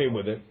 marry me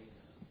with it.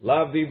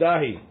 Lav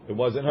didahi, it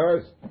wasn't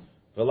hers.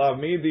 V'lav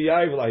mi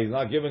diyayvla, he's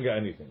not giving her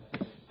anything.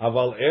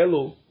 Aval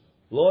elu,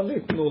 lo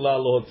nitnu la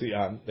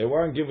lohotzi'an, they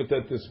weren't given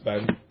her to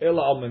spend,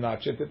 ela al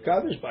menachet et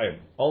kaddish by him,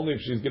 only if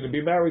she's going to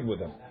be married with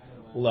him.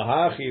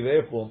 Ulahachi,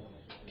 therefore,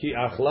 ki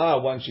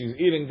achla, when she's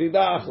eating, dida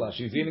achla,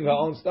 she's eating her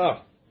own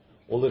stuff.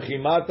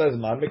 Ulechimat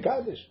azman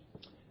mekaddish.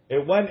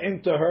 It went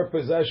into her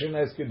possession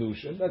as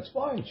Kedushin, that's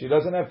fine, she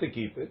doesn't have to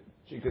keep it,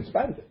 she can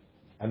spend it.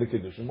 And the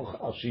Kidushin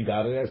Muchal. She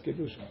got it as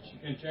Kidushin. She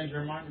can change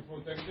her mind before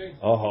 30 days.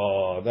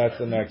 Oh, that's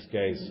the next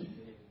case.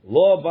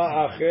 Lo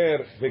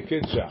ba'acher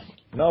v'kidsha.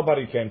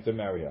 Nobody came to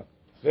marry her.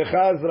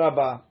 V'chaz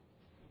rabba.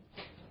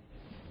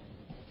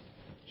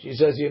 She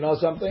says, you know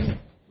something?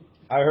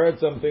 I heard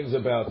some things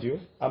about you.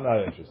 I'm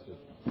not interested.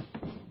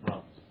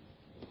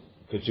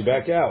 Could she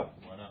back out?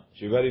 Why not?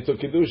 She already took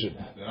Kiddushin.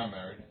 They're not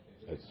married.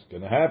 It's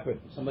going to happen.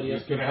 Somebody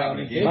else It's can gonna happen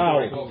again. Now,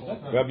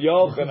 Rabbi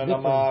Yochanan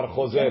Amar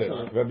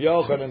Chozeret. Rabbi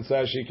Yochanan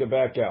says she can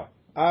back out.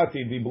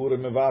 Ati dibur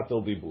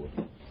mevatel dibur.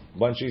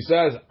 When she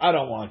says, I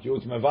don't want you,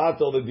 it's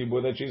mevatel the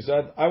dibur that she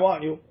said, I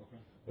want you.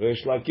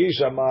 Resh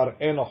Lakish Amar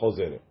eno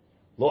Chozeret.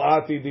 Lo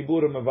ati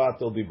dibur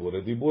mevatel dibur.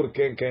 A dibur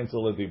can't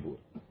cancel a dibur.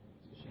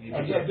 Is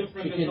that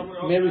different than someone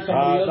else? Marry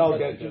somebody else. No, but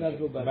she cannot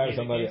go back. marry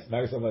somebody else.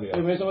 Marry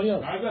somebody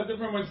else. How's that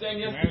different when saying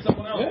yes to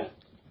someone else? Yeah.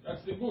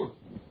 That's the good.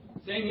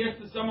 Saying yes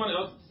to someone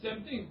else,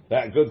 same thing.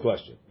 That good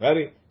question.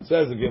 Ready?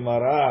 Says the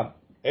Gemara,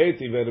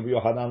 Eti ve'Rabbi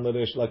Yochanan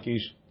l'Resh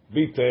Lakish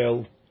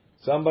bitel.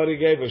 Somebody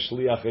gave a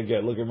shliach a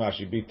get. Look at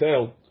Rashi.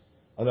 Bitel.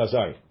 Oh no,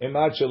 sorry.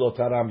 Imad shelo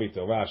taram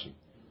bitel. Rashi.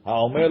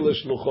 Ha'omer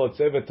l'shluchot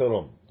tzevet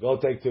tarom. Go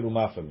take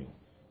terumah from me.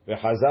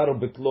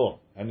 Ve'chazaru bitlo.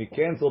 And he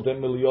canceled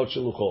him miliyot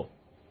shluchot.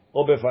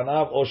 O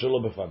befanav o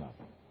shelo befanav.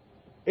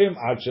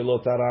 Imad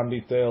shelo taram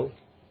bitel.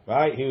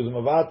 Right? He was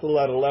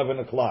mevatel at 11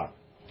 o'clock.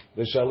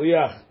 The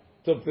shaliach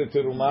took the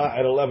terumah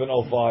at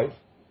 11:05,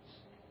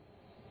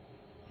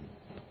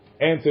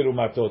 and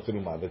terumah to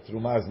terumah. The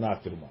terumah is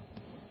not terumah,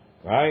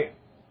 right?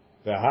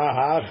 The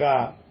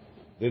ha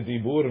the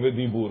dibur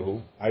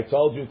v'diburhu. I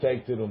told you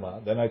take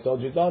terumah, then I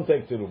told you don't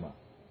take terumah.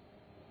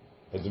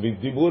 It's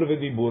dibur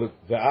v'dibur.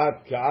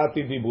 Ve'at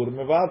ka'ati dibur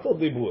mevatel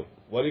dibur.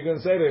 What are you going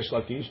to say, Resh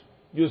Lakish?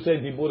 You say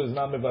dibur is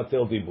not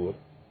mevatel dibur.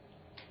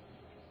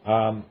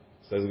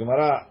 Says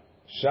Gemara,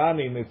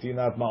 Shani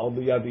netinat ma'od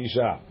liyad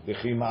isha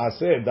dechi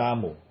ma'aseh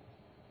damu.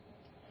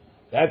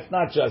 That's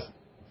not just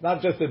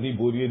a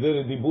dibur. You did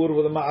a dibur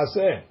with a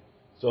ma'aseh.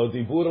 So a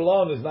dibur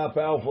alone is not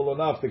powerful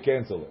enough to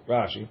cancel it.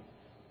 Rashi.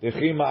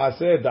 Dechi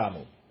ma'aseh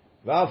damu.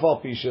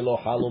 V'afal pi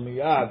shelo halu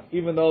miyad.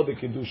 Even though the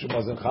Kiddushin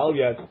wasn't chal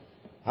yet,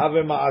 have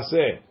a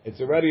ma'aseh. It's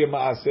already a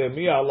ma'aseh.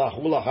 Miya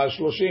lahu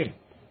hashloshim.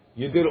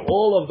 You did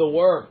all of the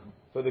work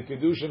for the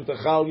Kiddushin to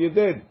chal, you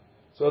did.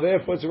 So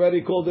therefore it's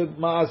already called a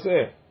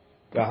ma'aseh.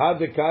 Kahad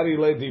dekari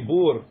le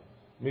dibur.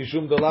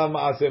 Mishum delav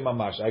ma'aseh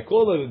mamash. I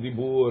call it a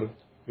dibur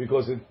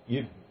because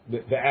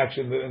the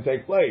action didn't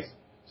take place.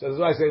 So that's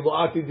why I say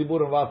lo'ati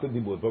dibur and v'ati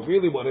dibur. But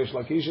really, what Resh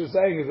Lakish is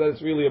saying is that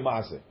it's really a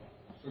maaseh.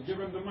 So give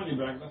him the money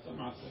back. That's a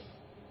maaseh.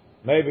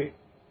 Maybe.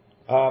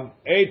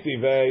 Eti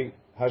vei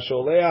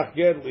hasholeach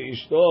get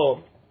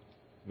liishto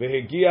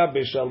vehegia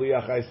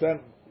b'shaliach.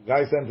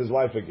 Guy sent his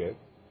wife a get,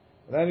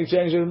 and then he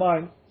changed his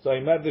mind. So he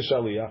met the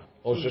shaliach.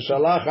 Or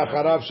sheshalach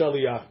acharav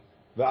shaliach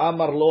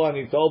ve'amar lo, and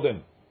he told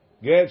him,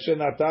 get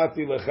shenatati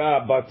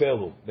lecha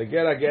batelu. The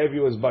get I gave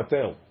you is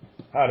batel.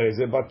 Hare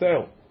ze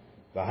batel.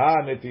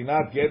 Vaha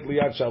netinat get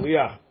liyad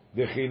shaliach.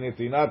 Dechi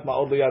netinat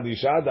ma'od liyad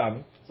isha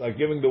adam. It's like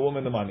giving the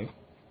woman the money.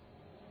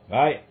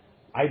 Right?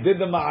 I did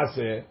the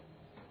ma'aseh,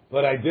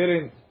 but I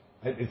didn't.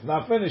 It's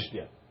not finished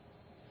yet.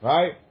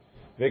 Right?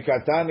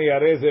 Vekatani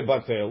hare ze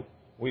batel.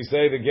 We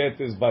say the get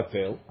is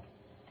batel.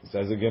 It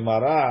says the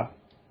Gemara,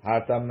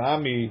 hatam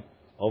nami.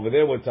 Over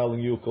there we're telling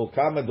you, kol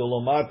kama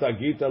dolomata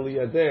gita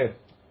liyadeh.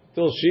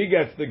 Till she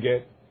gets the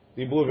get,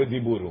 dibur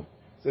v'diburu.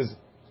 It says,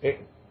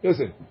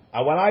 listen,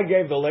 when I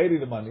gave the lady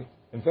the money,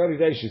 in 30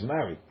 days she's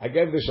married. I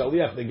gave the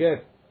shaliach the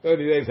get.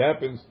 30 days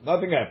happens,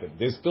 nothing happened.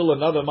 There's still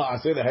another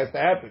ma'aseh that has to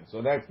happen.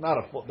 So that's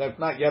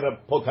not yet a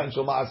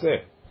potential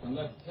ma'aseh.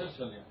 Unless it's his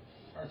shaliach.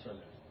 Our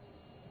shaliach.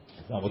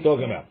 That's not what we're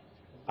talking about.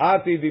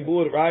 Ati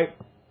dibur, right?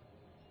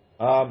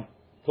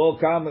 Kol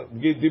kam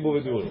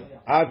dibur v'dibur.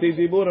 Ati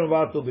dibur and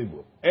vatul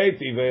dibur.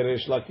 Eiti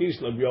ve'resh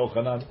lakish Rabbi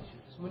Yochanan. So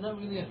we're not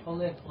really a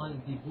cholek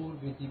on dibur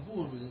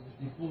v'dibur, but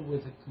dibur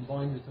was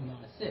combined with the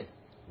maaseh.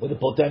 With a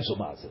potential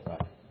maaseh,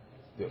 right?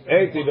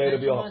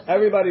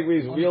 Everybody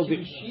agrees.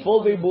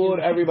 Full dibur.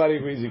 Everybody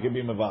agrees. You can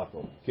be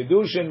mevatel.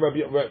 Kidushin,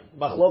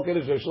 Machloket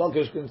is Reish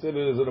Lakish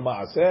considers it a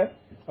maaseh,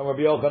 and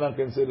Rabbi Yochanan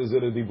considers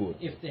it a dibur.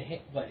 If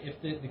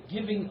the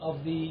giving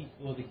of the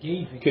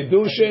giving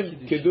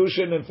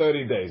Kidushin in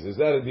 30 days, is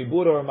that a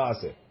dibur or a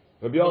maaseh?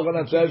 Rabbi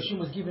Yochanan says Kidushin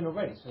was given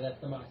already, so that's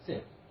the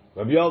maaseh.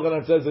 Rabbi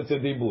Yochanan says it's a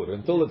dibur.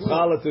 Until it's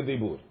chal, it's a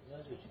dibur.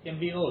 It can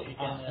be old.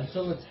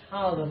 Until it's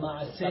chal, the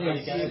maaseh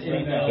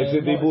it's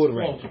a dibur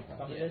range.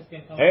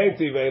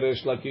 Eiti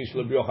ve'resh lakish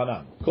Rabbi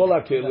Yochanan. Kol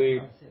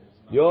ha'kelim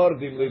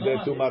yordim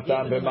lidei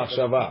tumatan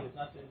b'machshava.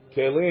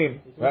 Kelim,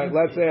 right?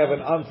 Let's say I have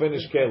an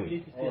unfinished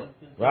keli,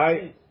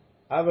 right?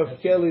 I have a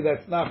keli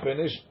that's not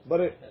finished, but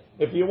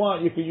if you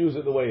want, you can use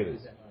it the way it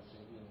is,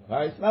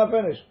 right? It's not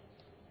finished,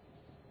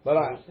 but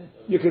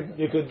you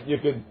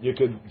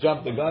could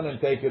jump the gun and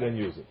take it and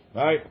use it,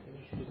 right?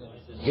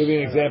 Give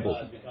you an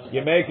example.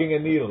 You're making a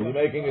needle. You're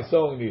making a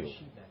sewing needle.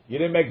 You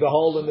didn't make the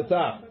hole in the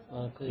top.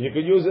 You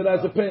could use it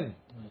as a pin,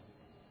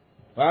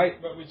 right?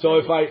 So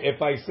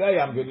if I say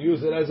I'm going to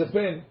use it as a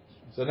pin,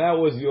 so now it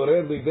was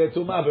yored lidei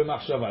tumah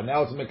b'machshava.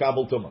 Now it's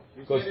mekabel tumah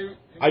because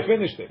I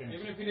finished it.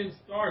 Even if you didn't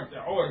start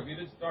the or if you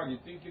didn't start, you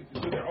think you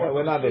could do the or.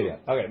 We're not there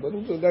yet. Okay, but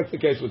that's the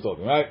case we're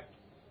talking, right?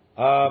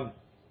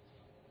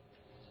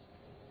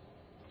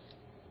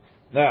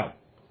 Now.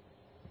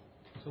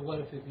 So what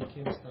if it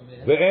became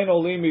stameh? Ve'en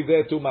olim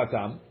lidei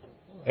tumatam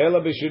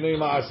ela b'shinui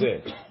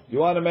ma'aseh. You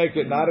want to make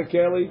it not a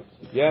keli?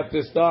 You have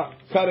to start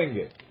cutting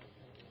it,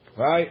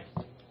 right?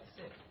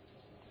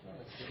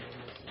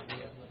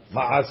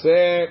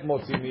 Ma'aseh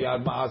motzi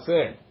miyad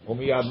ma'aseh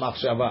umiyad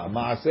machshava.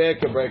 Ma'aseh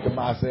can break a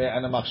ma'aseh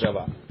and a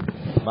machshava.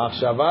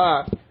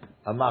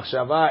 A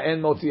machshava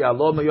en motziah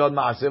lo miyad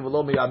ma'aseh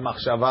v'lo miyad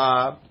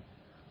machshava.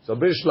 So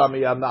bishla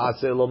miyad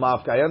ma'aseh lo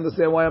mafka. I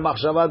understand why a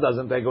machshava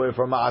doesn't take away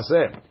from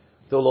ma'aseh.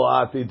 Tolo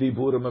ati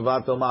dibur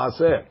mevatel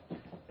ma'aseh.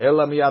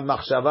 Ela miyad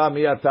machshava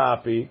miyad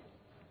ta'api.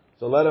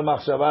 So let a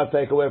machshava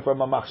take away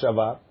from a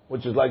machshava,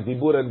 which is like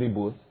dibur and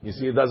dibur. You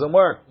see, it doesn't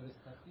work.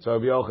 So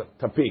Rabbi Yochanan,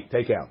 tapik,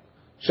 take out.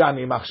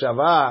 Shani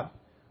machshava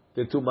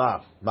the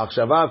tumah.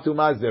 Machshava of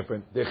tumah is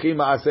different. Dechi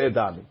ma'aseh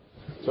dami.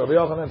 So Rabbi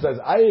Yochanan says,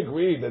 I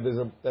agree that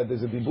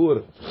there's a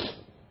dibur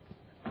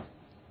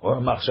or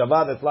a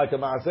machshava that's like a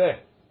ma'aseh.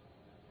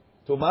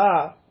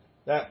 Tumah,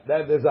 that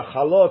there's a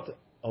halot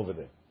over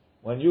there.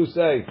 When you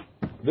say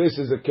this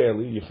is a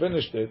keli, you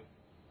finished it,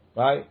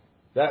 right?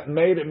 That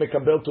made it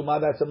mekabel tumah.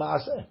 That's a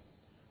ma'aseh.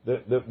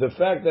 The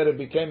fact that it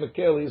became a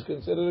keli is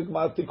considered a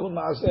tikun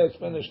ma'aseh. It's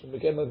finished. It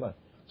became a ma'aseh.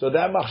 So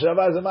that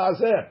machshava is a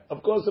maaseh.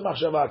 Of course the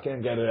machshava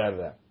can't get it out of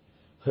that.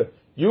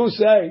 You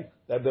say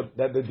that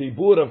the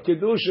dibur of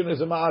Kidushin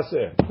is a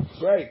maaseh.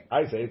 Great.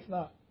 I say it's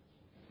not.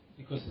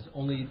 Because it's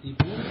only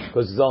dibur?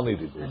 Because it's only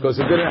dibur. Because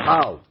it didn't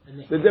hal.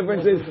 The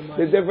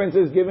difference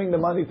is giving the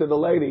money to the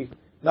lady.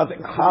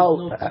 Nothing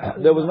hal.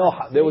 There was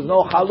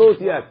no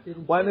halut yet.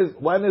 When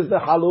is the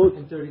halut?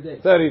 In 30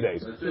 days. 30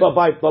 days. But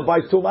by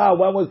tumah,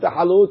 when was the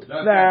halut?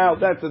 Now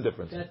that's the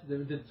difference. That's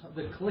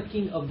the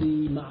clicking of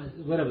the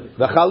whatever.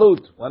 The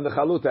halut, when the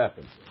halut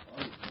happens.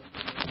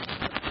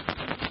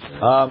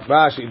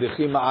 Rashi,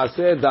 dechi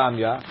ma'aseh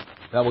damya.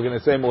 Now we're going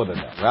to say more than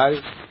that,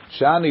 right?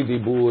 Shani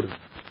dibur,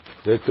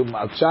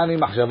 shani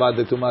machshava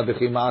detumah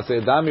dechi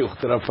ma'aseh damya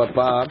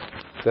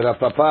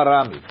uchterapapa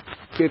rami.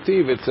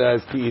 Ketiv, it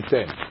says ki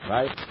iten,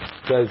 right?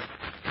 It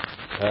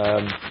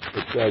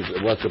says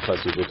what's the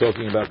pasuk? We're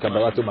talking about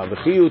kabbalat tumah.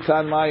 V'chi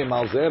utan mayim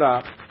al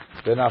zera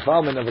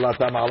v'nafal min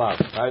nevlatam alav.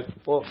 Right?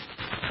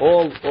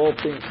 All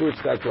things, fruits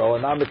that grow,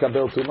 and not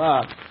mekabel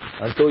tumah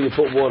until you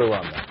put water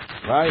on them.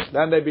 Right?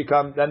 Then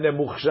they're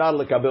mukhshar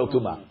lekabel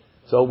tumah.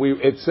 So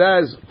it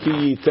says ki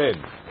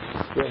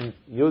yiten.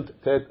 Yud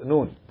tet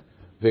nun.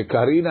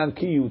 V'karinan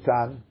ki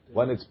yutan.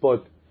 When it's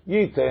put,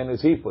 yiten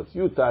is he puts.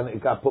 Yutan,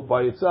 it got put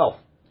by itself.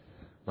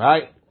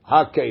 Right?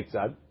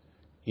 Ha-ketzad.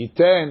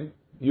 Yiten,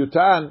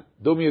 yutan,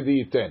 dum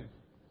yedi yiten.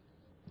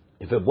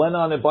 If it went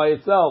on it by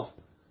itself,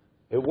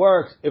 it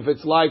works if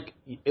it's like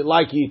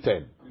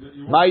yiten.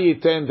 My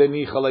yiten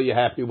denichala, you're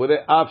happy with it.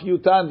 Af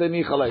yutan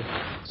denichala.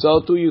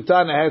 So to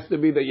yutan, it has to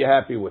be that you're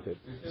happy with it.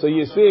 So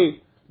you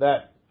see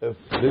that if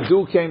the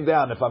dew came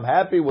down, if I'm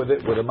happy with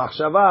it, with a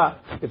machshava,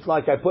 it's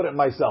like I put it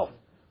myself.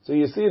 So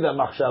you see that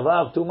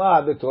machshava of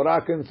tumah, the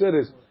Torah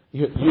considers,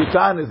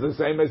 yutan is the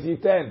same as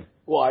yiten.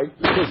 Why?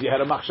 Because you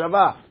had a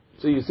machshava.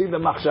 So you see the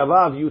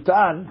machshava of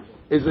yutan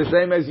is the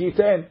same as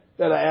yiten,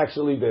 that I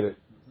actually did it.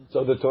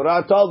 So the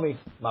Torah told me,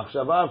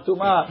 machshava of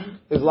tumah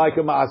is like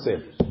a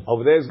maaseh.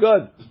 Over there is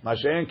good.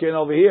 Mashenkin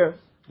over here,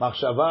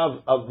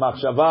 machshava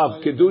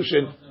of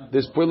Kidushin,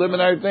 this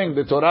preliminary thing,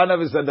 the Torah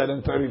never said that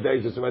in 30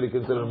 days it's already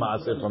considered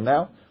maaseh from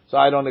now. So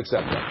I don't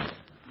accept that.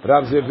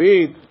 Rav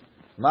Zevid,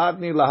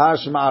 matni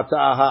lahash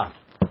ma'ata'aha.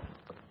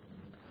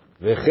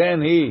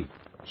 V'chen hi,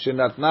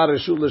 shenatna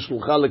reshut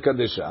l'shlucha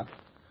l'kadesha,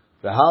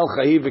 v'hal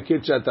chahi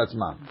v'kitsha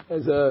tatzma.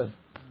 There's a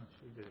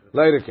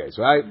later case,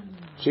 right?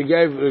 she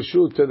gave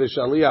reshut to the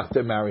shaliach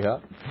to marry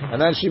her,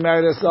 and then she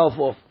married herself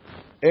off.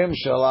 Im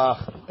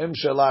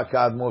shalach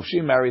kadmu. If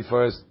she married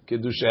first,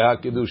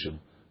 kiddusheha kiddushin.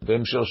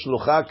 Im shel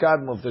shlucha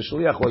kadmu. If the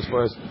shliach was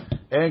first,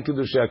 and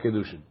kiddusheha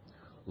kiddushin.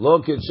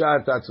 Lo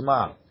kidsha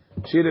tatzma.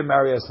 She didn't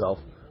marry herself.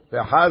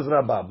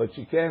 Ve'hazra ba, but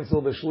she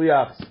canceled the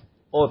shliach's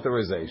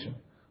authorization.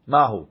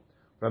 Mahu.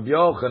 Rabbi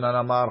Yochanan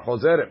amar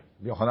chozeret.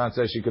 Yochanan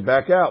says she could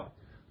back out.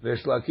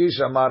 Resh Lakish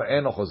amar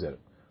eno chozeret.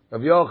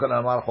 Rabbi Yochanan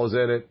amar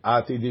chozeret.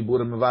 Ati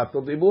dibur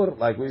mevatel dibur.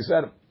 Like we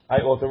said, I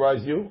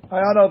authorize you,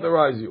 I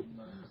unauthorize you.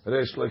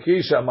 Resh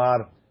Lakish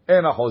amar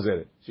eno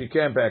chozeret. She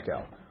can't back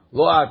out.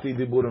 Lo ati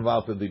dibur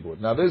mevatel dibur.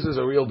 Now this is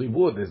a real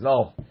dibur. There's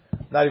not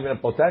even a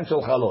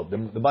potential chalot.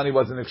 The money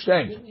was in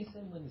exchange.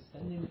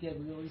 Sending the get,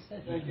 we already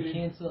said you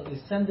cancel.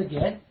 Send the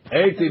get.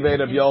 Eiti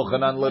Rabbi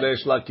Yochanan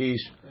l'Resh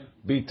Lakish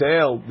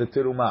bitel the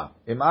teruma.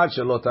 Imad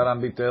shelo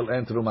taram bitel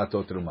en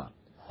terumato teruma.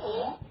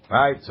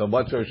 Right. So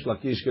what's Resh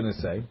Lakish going to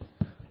say?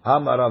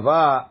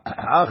 Hamarava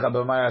acha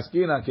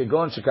b'mayaskina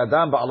kigon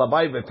shekadam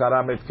ba'alabai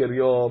v'taram et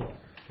kiryo.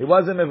 He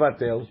wasn't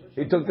mevatel.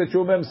 He took the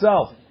truma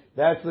himself.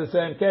 That's the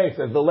same case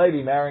as the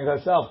lady marrying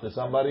herself to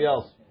somebody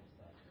else.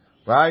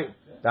 Right.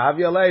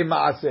 Ta'avyalei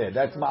ma'aseh.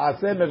 That's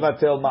ma'aseh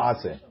mevatel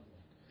ma'aseh.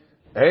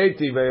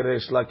 Eiti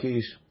ve'resh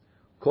lakish,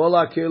 kol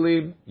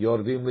hakelim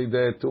yordim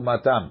lidei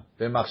tumatam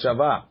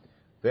ve'machshava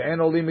ve'en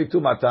olim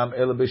mitumatam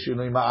el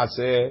b'shinui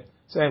ma'aseh.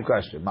 Same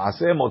question.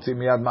 Ma'aseh motzi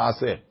miyad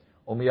ma'aseh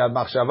o miyad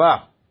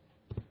machshava.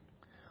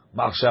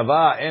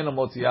 Machshava en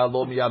motzia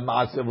lo miyad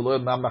ma'aseh v'lo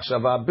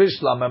machshava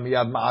bishlama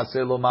miyad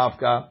ma'aseh lo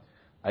mafka.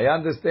 I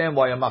understand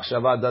why a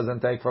machshava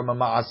doesn't take from a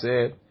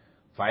ma'aseh.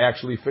 If I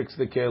actually fix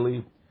the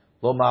keli,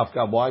 lo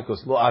mafka. Why?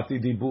 Because lo ati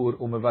dibur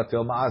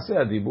umevatel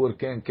ma'aseh. Dibur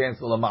can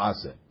cancel a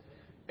ma'aseh.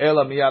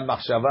 Ela miyad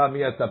machshava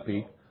miyad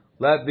tapik.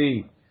 Let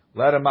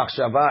a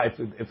machshava,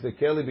 if the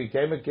keli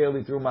became a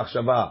keli through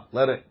machshava,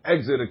 let it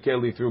exit a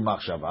keli through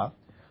machshava.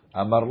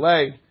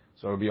 Amarlei,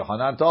 so Rabbi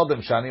Yochanan told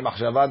him, Shani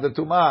machshava de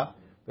tumah,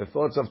 the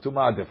thoughts of tumah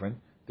are different.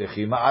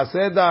 Dechi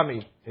ma'aseh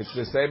dami, it's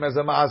the same as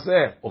a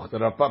ma'aseh. Ucht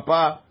Rav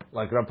Papa,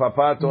 like Rav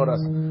Papa taught us.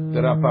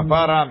 The Rav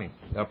Papa Rami.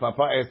 Rav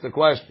Papa asked the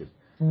question.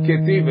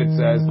 Ketiv, it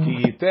says,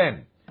 ki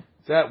yiten.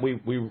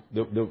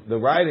 The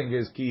writing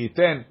is ki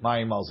yiten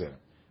ma'im alzir.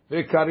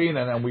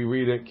 Karina, and we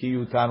read it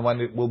kiyutan when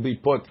it will be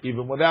put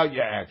even without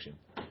your action.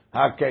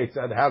 How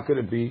could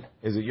it be?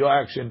 Is it your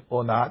action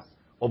or not,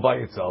 or by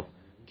itself?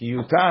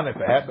 Kiyutan, if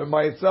it happened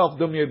by itself,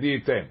 dum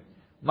yadiyiten.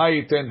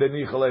 Ma'yiten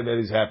denichale, that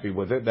he's happy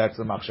with it. That's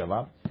the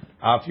machshava.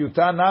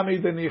 Afyutan nami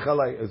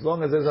denichale. As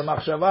long as there's a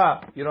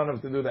machshava, you don't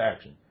have to do the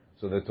action.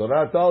 So the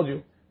Torah told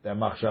you that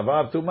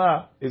machshava of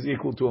tumah is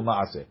equal to a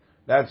maaseh.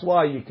 That's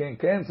why you can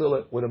cancel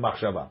it with a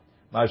machshava.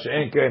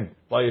 Ma'ashe'enken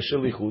by a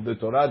shalichu. The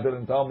Torah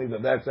didn't tell me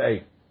that that's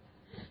a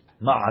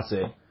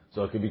ma'aseh,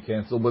 so it can be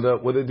cancelled with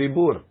a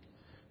dibur.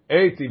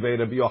 Eiti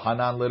ve'Rabbi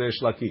Yochanan l'Resh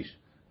Lakish.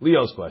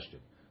 Leo's question.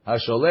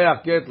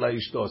 Hasholeach get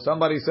la'ishto.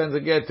 Somebody sends a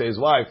get to his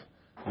wife.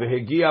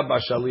 Ve'hegia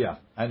b'shaliach,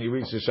 and he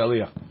reaches the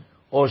shaliach.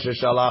 Or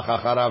sheshalach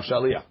acharav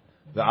shaliach.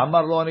 The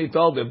Amar lo, and he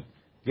told him,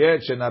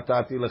 get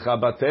shenatati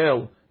lecha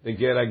batel. The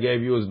get I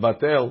gave you is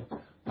batel.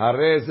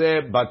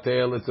 Hareze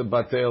batel. It's a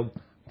batel.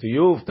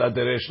 Tiyuvta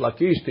d'Resh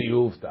Lakish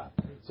tiyuvta.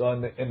 So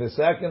in the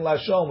second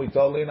lashon, we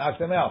totally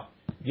knocked him out.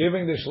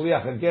 Giving the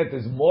shliach a get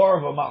is more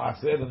of a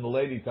ma'aseh than the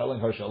lady telling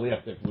her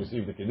shliach to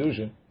receive the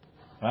Kidushin.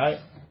 Right?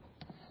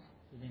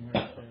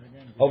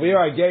 Over here,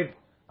 I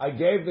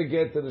gave the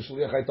get to the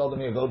shliach. I told him,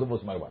 "Here, go to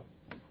my wife."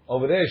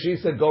 Over there, she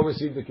said, "Go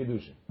receive the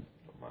Kidushin."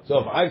 So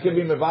if I can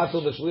be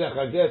mevatel the shliach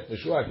a get, for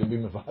sure I can be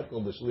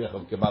mevatel the shliach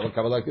of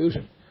Kabbalah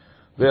Kidushin.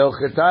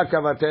 Ve'elcheta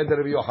kavateh de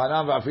Rabbi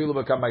Yochanan ve'afilu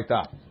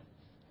b'kamaita.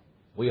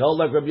 We hold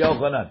like Rabbi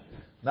Yochanan,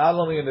 not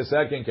only in the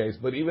second case,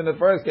 but even the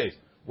first case,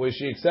 where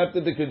she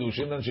accepted the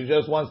Kedushin and she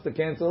just wants to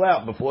cancel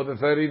out before the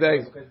 30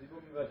 days.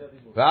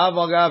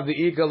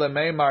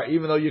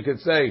 Even though you could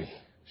say,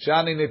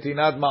 Shani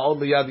netinat ma'od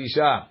liyad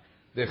isha,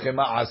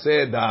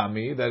 dechema'aseh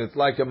da'ami, that it's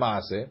like a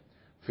ma'aseh,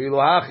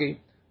 filuhachi,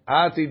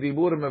 ati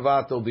dibur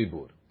mevatel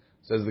dibur.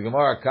 Says the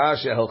Gemara,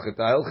 kasha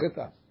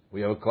helcheta.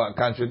 We have a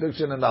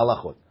contradiction in the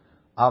halachot.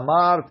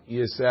 Amart,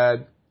 you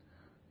said,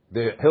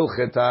 the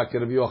hilcheta ki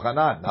Rabbi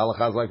Yochanan. The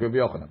halacha is like Rabbi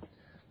Yochanan.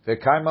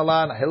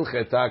 V'kaimalan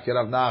hilcheta ki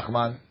Rav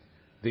Nachman.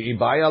 The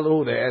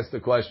Ibayalu, they asked the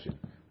question,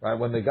 right?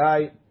 When the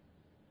guy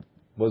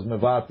was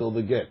mevatel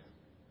the get,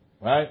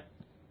 right?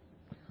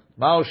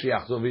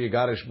 Ma'oshiach so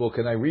v'yigarish bo,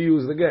 can I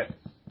reuse the get?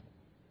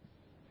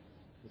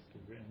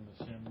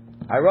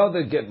 I wrote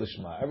the get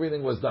lishma.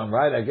 Everything was done,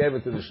 right? I gave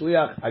it to the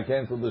shliach. I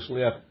canceled the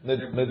shliach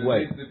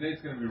midway. The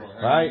date's going to be wrong.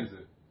 Right?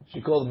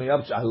 She called me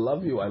up. I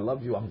love you.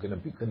 I'm going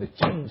to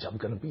change. I'm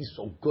going to be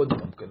so good.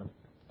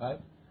 Right?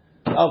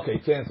 Okay,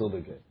 cancel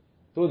the get.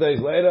 2 days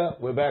later,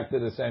 we're back to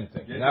the same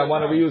thing. Now I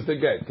want to reuse the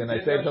get. Can I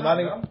save the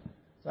money?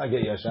 It's not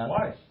get Yashan.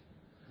 Why?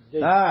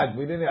 I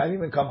didn't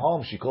even come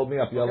home. She called me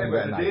up yelling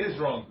that night. The date is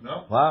wrong,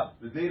 no? What?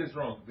 The date is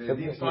wrong. He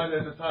signed it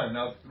at the time.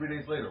 Now it's 3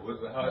 days later.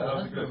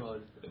 How's it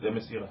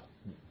good?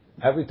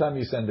 Every time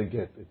you send a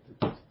get,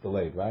 it's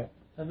delayed, right?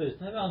 It's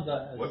not on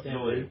the What's same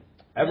delayed? date.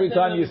 Every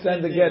time you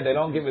send a get, they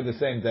don't give it the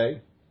same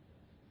day.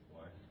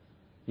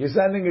 You're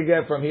sending a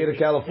get from here to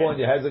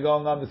California. How's it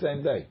going on the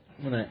same day?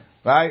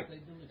 Right?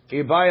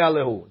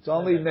 It's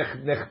only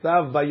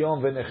nechtav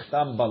bayom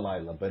v'nechtam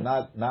balayla, but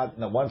not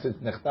once it's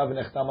nechtav and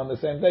nechtam on the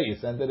same day. You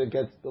send it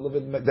gets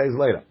delivered days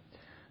later.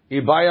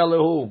 Ibaya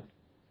lehu.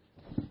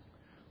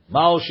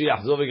 Ma'o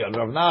shiachzov v'gar.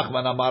 Rav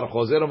Nachman amar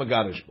chozer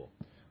u'megarish bo.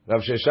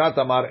 Rav Sheshat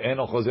amar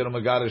eno chozer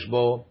u'megarish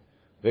bo.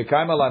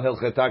 V'kaimalan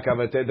hilcheta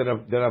kavete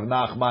de Rav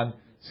Nachman.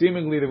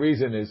 Seemingly the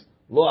reason is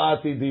lo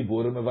ati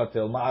dibur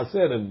mevatel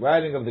ma'aser. The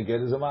writing of the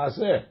get is a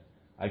ma'aser.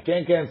 I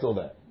can't cancel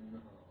that.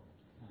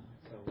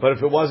 But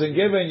if it wasn't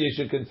given, you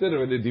should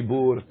consider it a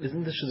dibur.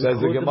 Isn't this says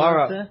the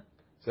Gemara?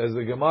 Says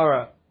the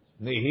Gemara,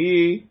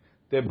 nihi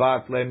te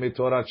batle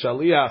mitorat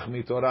shaliach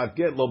mitorat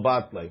get lo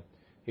batle.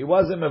 He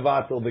wasn't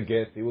mevatel the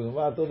get; he was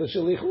mevatel the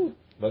shalichut.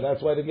 But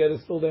that's why the get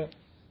is still there.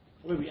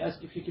 Wait, we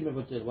asked if she came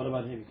mevatel. What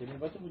about him? He came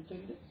mevatel. We'll tell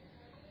you that.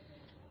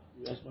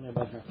 We asked only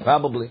about her.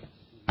 Probably.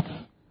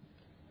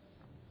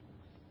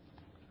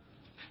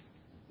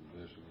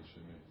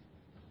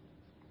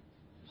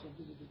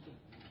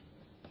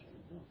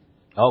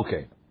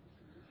 Okay.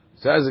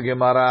 Says the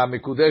Gemara,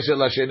 mikudeshet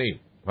lasheni.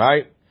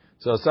 Right?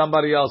 So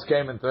somebody else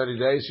came in 30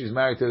 days, she's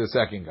married to the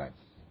second guy.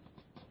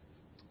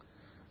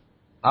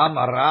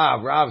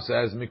 Amar Rav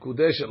says,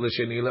 mikudeshet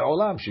lasheni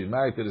le'olam. She's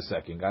married to the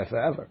second guy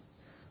forever.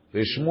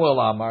 V'shmuel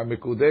Amar,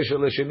 mikudeshet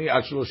lasheni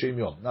at 30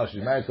 yom. No,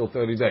 she's married till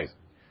 30 days.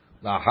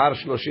 Lahar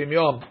 30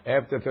 yom,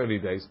 after 30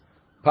 days.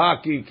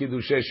 Paki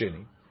kidushe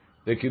sheni.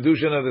 The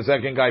kiddushin of the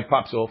second guy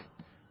pops off.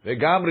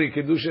 V'gamri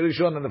kidushe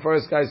rishon, and the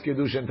first guy's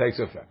kiddushin takes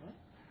effect.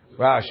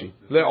 Rashi,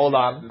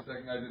 le'olam. The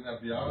second guy didn't have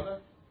biyah on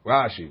it?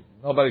 Rashi,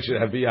 nobody should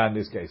have biyah in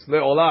this case.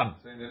 Le'olam.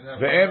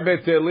 Ve'em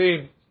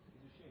betelim.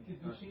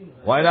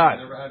 Why not?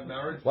 He never had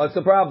marriage? What's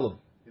the problem?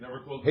 He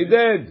never called He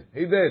did.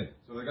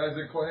 So the guy's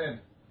a Kohen.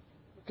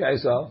 Okay,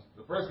 so?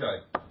 The first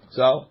guy.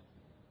 So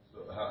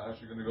how's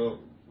she going to go?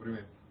 What do you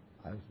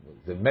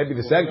mean? Maybe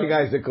the second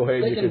guy is the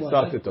Kohen, you could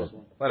start it off.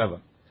 Whatever.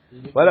 He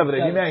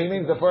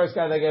means the first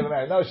guy that gave her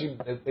marriage. No,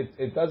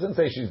 it doesn't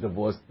say she's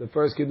divorced. The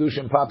first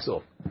Kiddushin pops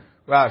off.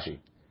 Rashi.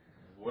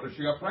 What if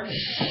she got pregnant?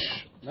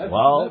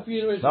 Well,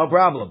 no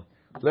problem.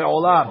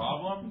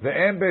 Le'olam.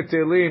 Ve'em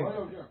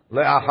betelim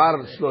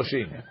le'achar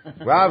shloshim.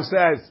 Rav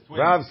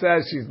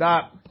says she's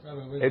not,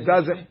 it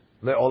doesn't,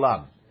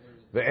 le'olam.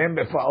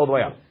 Ve'em all the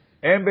way up.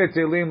 Em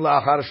betelim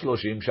le'achar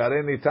shloshim.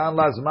 Sharei nitan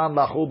la zman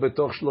lachul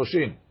betoch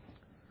shloshim.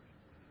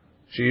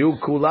 Shiyu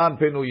kulam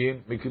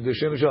penuyim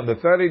mikudushin rishon. The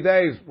 30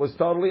 days was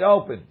totally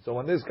open. So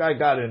when this guy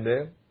got in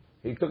there,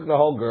 he took the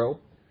whole girl.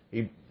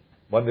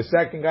 When the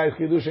second guy's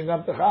kiddushin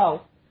come to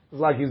chal, it's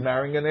like he's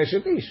marrying an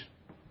Eshetish.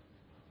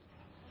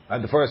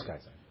 And the first guy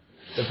said.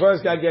 The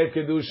first guy gave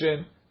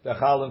kiddushin to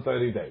chal in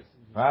 30 days.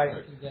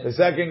 Right? The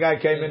second guy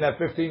came in at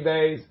 15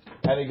 days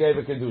and he gave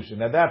a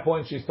kiddushin. At that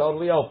point, she's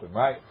totally open,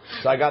 right?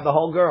 So I got the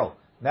whole girl.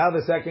 Now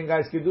the second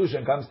guy's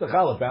kiddushin comes to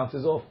chal, it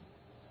bounces off.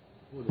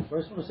 Ooh, the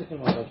first one or second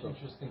one? That's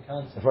interesting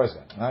concept. The first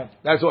guy, right?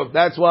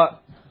 That's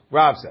what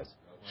Rav says.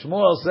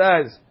 Shmuel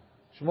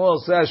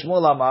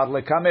Amar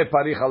lekame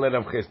paricha le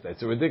Rav Chisda.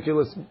 It's a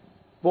ridiculous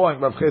point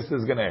Rav Chisda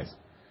is going to ask.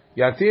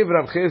 Yativ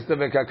Rav Chisda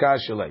v'kaka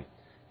shelei.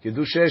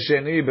 Kiddushe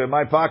sheni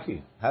b'may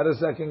paki. How does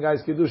the second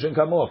guy's kiddushin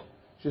come off?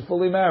 She's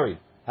fully married.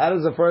 How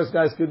does the first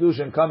guy's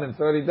kiddushin come in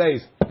 30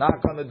 days?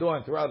 Knock on the door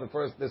and throw out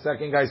the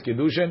second guy's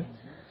kiddushin.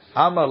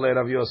 Amar le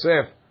Rav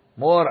Yosef.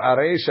 More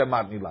areisha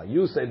matnila.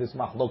 You say this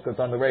machlokat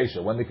on the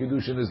reisha when the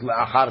kiddushin is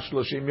le'achar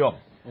 30 yom.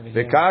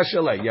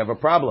 V'kashele, you have a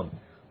problem.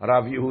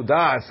 Rav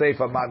Yehuda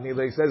seifa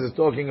matnila. He says it's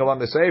talking about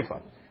the seifa.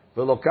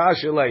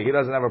 V'lokashele, he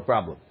doesn't have a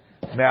problem.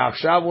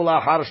 Me'achshav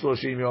u'la'achar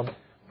 30 yom.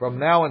 From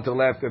now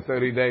until after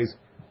 30 days.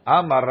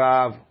 Amar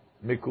Rav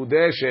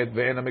mikudeshet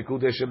ve'ena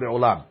mikudeshet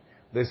le'olam.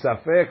 The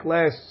safek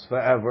lasts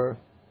forever.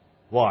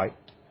 Why?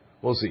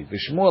 We'll see.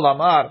 V'shmuel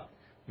Amar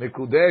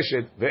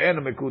mikudeshet ve'ena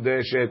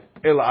mikudeshet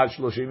ela ad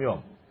 30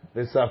 yom.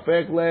 The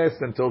safek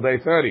lasts until day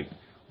 30.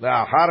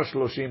 Le'achar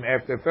 30,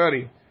 after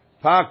 30.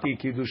 Paki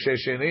kiddushe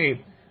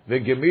sheni,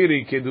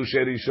 ve'gemiri kiddushe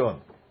rishon.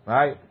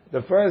 Right?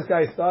 The first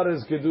guy started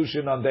his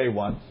kiddushin on day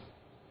 1.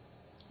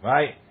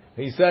 Right?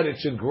 He said it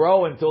should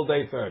grow until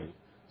day 30.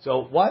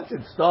 So once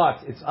it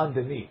starts, it's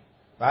underneath.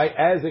 Right?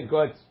 As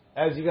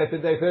you get to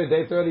day 30,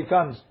 day 30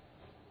 comes,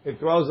 it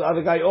throws the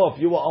other guy off.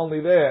 You were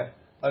only there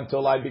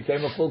until I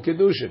became a full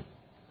kiddushin.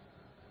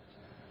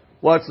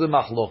 What's the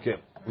machloket?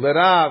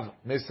 L'Rav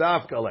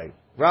misaf kalei.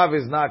 Rav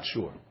is not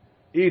sure.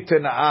 Did the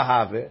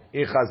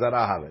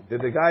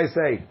guy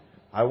say,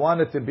 I want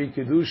it to be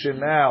kiddushin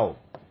now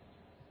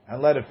and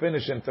let it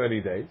finish in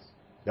 30 days?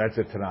 That's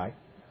it tonight.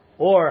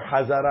 Or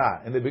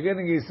hazara. In the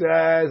beginning he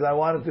says, I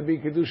want it to be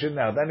kiddushin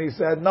now. Then he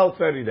said, no,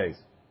 30 days.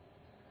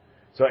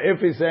 So if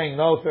he's saying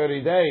no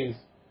 30 days,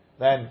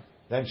 then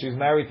she's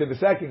married to the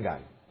second guy.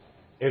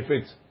 If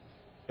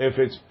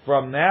it's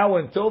from now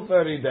until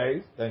 30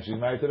 days, then she's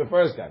married to the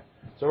first guy.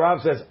 So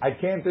Rav says, I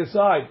can't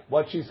decide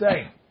what she's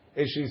saying.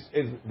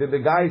 Did the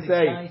guy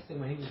say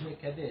when he was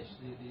Mekadesh,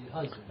 the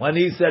husband? When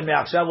he said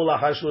Me'achshav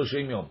u'lachar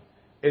 30 yom,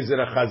 is it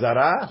a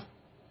chazara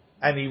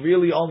and he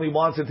really only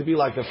wants it to be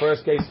like the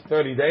first case,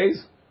 30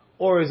 days,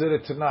 or is it a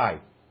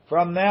tonight?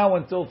 From now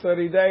until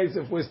 30 days,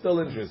 if we're still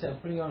interested. I'm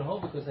putting it on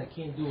hold because I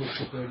can't do it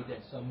for 30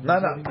 days. So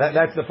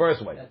That's the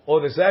first way. Or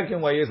the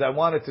second way is I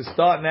want it to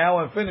start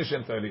now and finish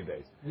in 30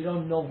 days. We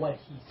don't know what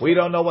he said. We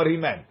don't know what he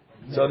meant.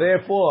 So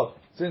therefore,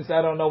 since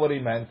I don't know what he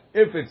meant,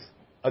 if it's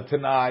a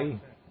Tanai,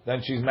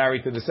 then she's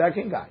married to the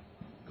second guy.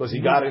 Because he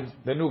got it,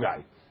 the new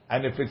guy.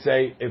 And if it's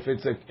a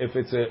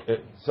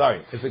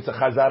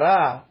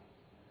Chazara,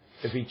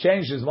 if he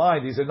changed his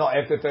mind, he said no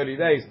after 30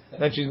 days,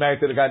 then she's married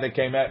to the guy that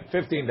came at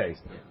 15 days.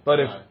 But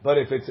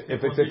if it's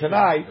a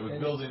Tanai,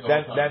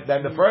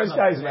 then the first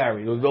guy's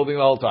married. He was building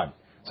the whole time.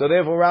 So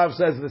therefore Rav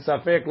says the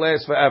Safek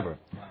lasts forever.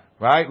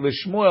 Right?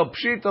 L'shmuel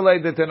pshita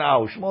de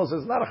Tanau. Shmuel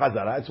says not a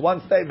Chazara, it's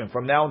one statement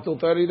from now until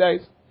 30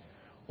 days.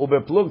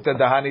 Ubeplukta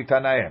dahani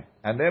Tanaim.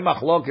 And their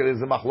machloket is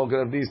the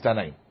machloket of these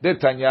Tanaim. De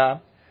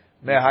Tanya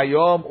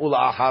mehayom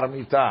ula'achar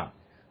mita.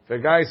 If a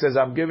guy says,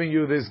 I'm giving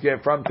you this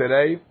gift from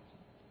today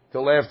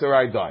till after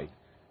I die.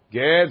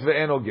 Get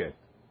ve'eno get.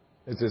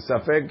 It's a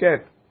safek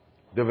get.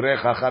 Divrei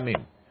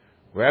chachamim.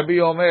 Rabbi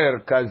Omer,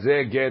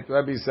 kazeh get.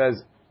 Rabbi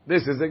says,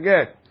 this is a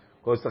get.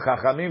 Because the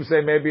chachamim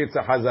say maybe it's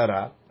a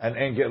hazara, and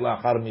en get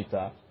la'achar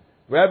mita.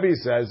 Rabbi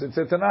says it's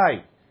a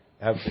tanai.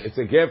 It's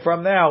a get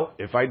from now,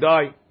 if I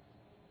die.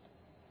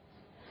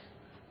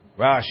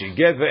 Rashi,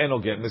 get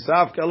ve'eno get.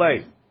 Misaf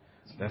kalei.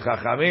 The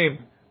chachamim,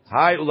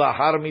 hay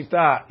ula'achar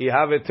mita,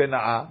 ihave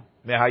tena'a,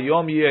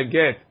 mehayom yeh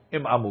get,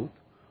 im amut.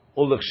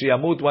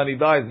 Ulakshiyamut, when he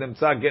dies,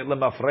 nimtza get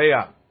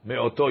lemafreya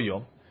me'oto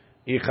yom.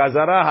 I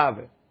chazara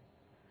have.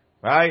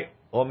 Right?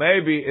 Or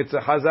maybe it's a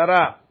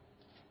chazara.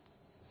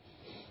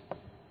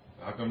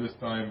 How come this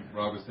time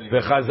Rav is saying?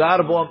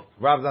 V'chazar bo,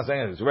 Rav's not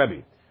saying it, it's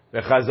Rebbe.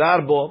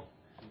 V'chazar bo,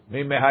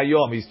 mi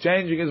mehayom. He's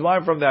changing his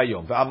mind from the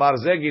hayom. V'amar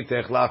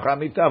zegitech la'achar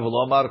mita,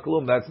 v'lo amar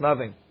klum. That's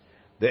nothing.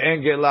 The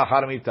en get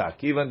la'achar mita.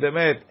 Kivan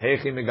demet,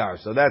 hechi migar.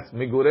 So that's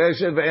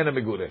migureshet ve'ena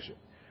migureshet.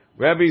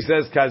 Rebbe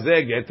says,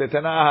 kazeh get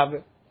tetana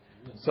have.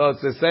 So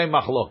it's the same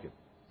machloket.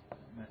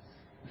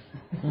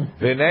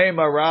 V'nei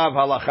Rav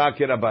halacha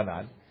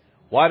kirabanan.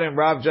 Why didn't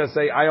Rav just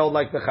say, I hold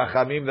like the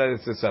chachamim that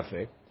it's a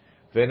safek?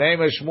 V'nei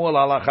Shmuel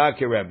halacha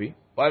kiRebbi.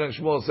 Why didn't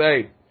Shmuel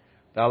say,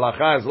 the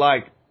halacha is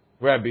like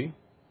Rebbe?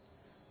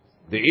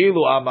 The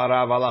ilu amar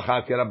Rav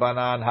halacha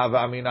kirabanan hava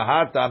amina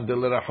hatam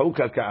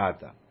delirachuka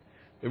ka'ata.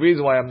 The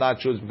reason why I'm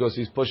not sure is because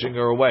he's pushing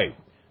her away.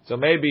 So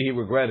maybe he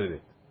regretted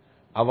it.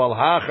 Aval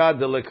hacha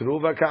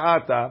delikruva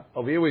ka'ata.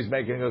 Over here he's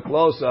making her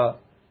closer.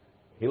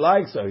 He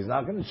likes her. He's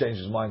not going to change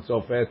his mind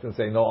so fast and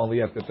say, no,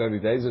 only after 30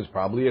 days. It's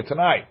probably a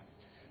tonight.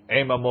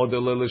 The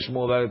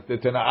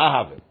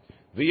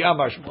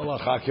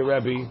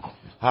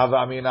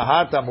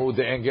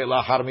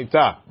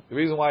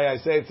reason why I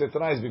say it's a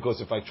tonight is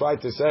because if I try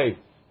to say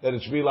that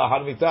it should be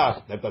lahar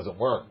mitah, that doesn't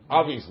work.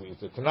 Obviously,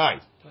 it's a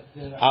tonight.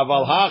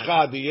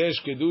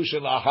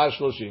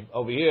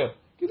 Over here,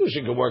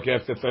 Kidushin can work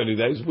after 30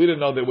 days. We didn't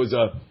know there was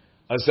a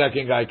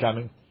second guy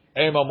coming.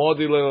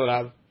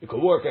 It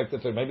could work after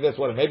 30. Maybe that's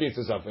what. Maybe it's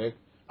a safek.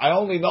 I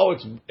only know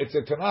it's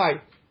a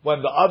tonight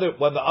when the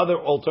other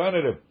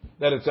alternative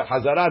that it's a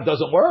hazara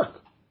doesn't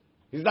work.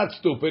 He's not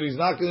stupid. He's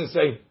not going to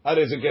say how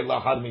does it get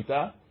lahar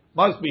mita?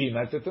 Must be he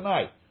meant it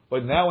tonight.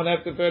 But now and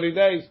after 30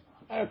 days,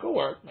 it could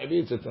work. Maybe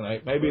it's a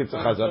tonight. Maybe it's a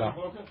hazara.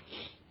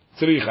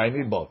 Tzrich, I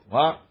need both.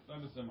 Huh?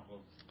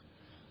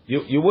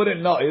 You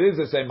wouldn't know. It is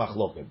the same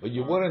machloket, but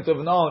you wouldn't have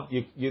known.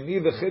 You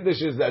need the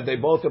chiddush that they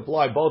both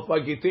apply both by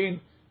Gitin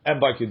and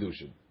by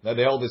Kiddushin. That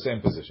they hold the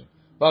same position.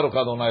 Baruch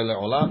Adonai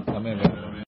le'olam. Amen.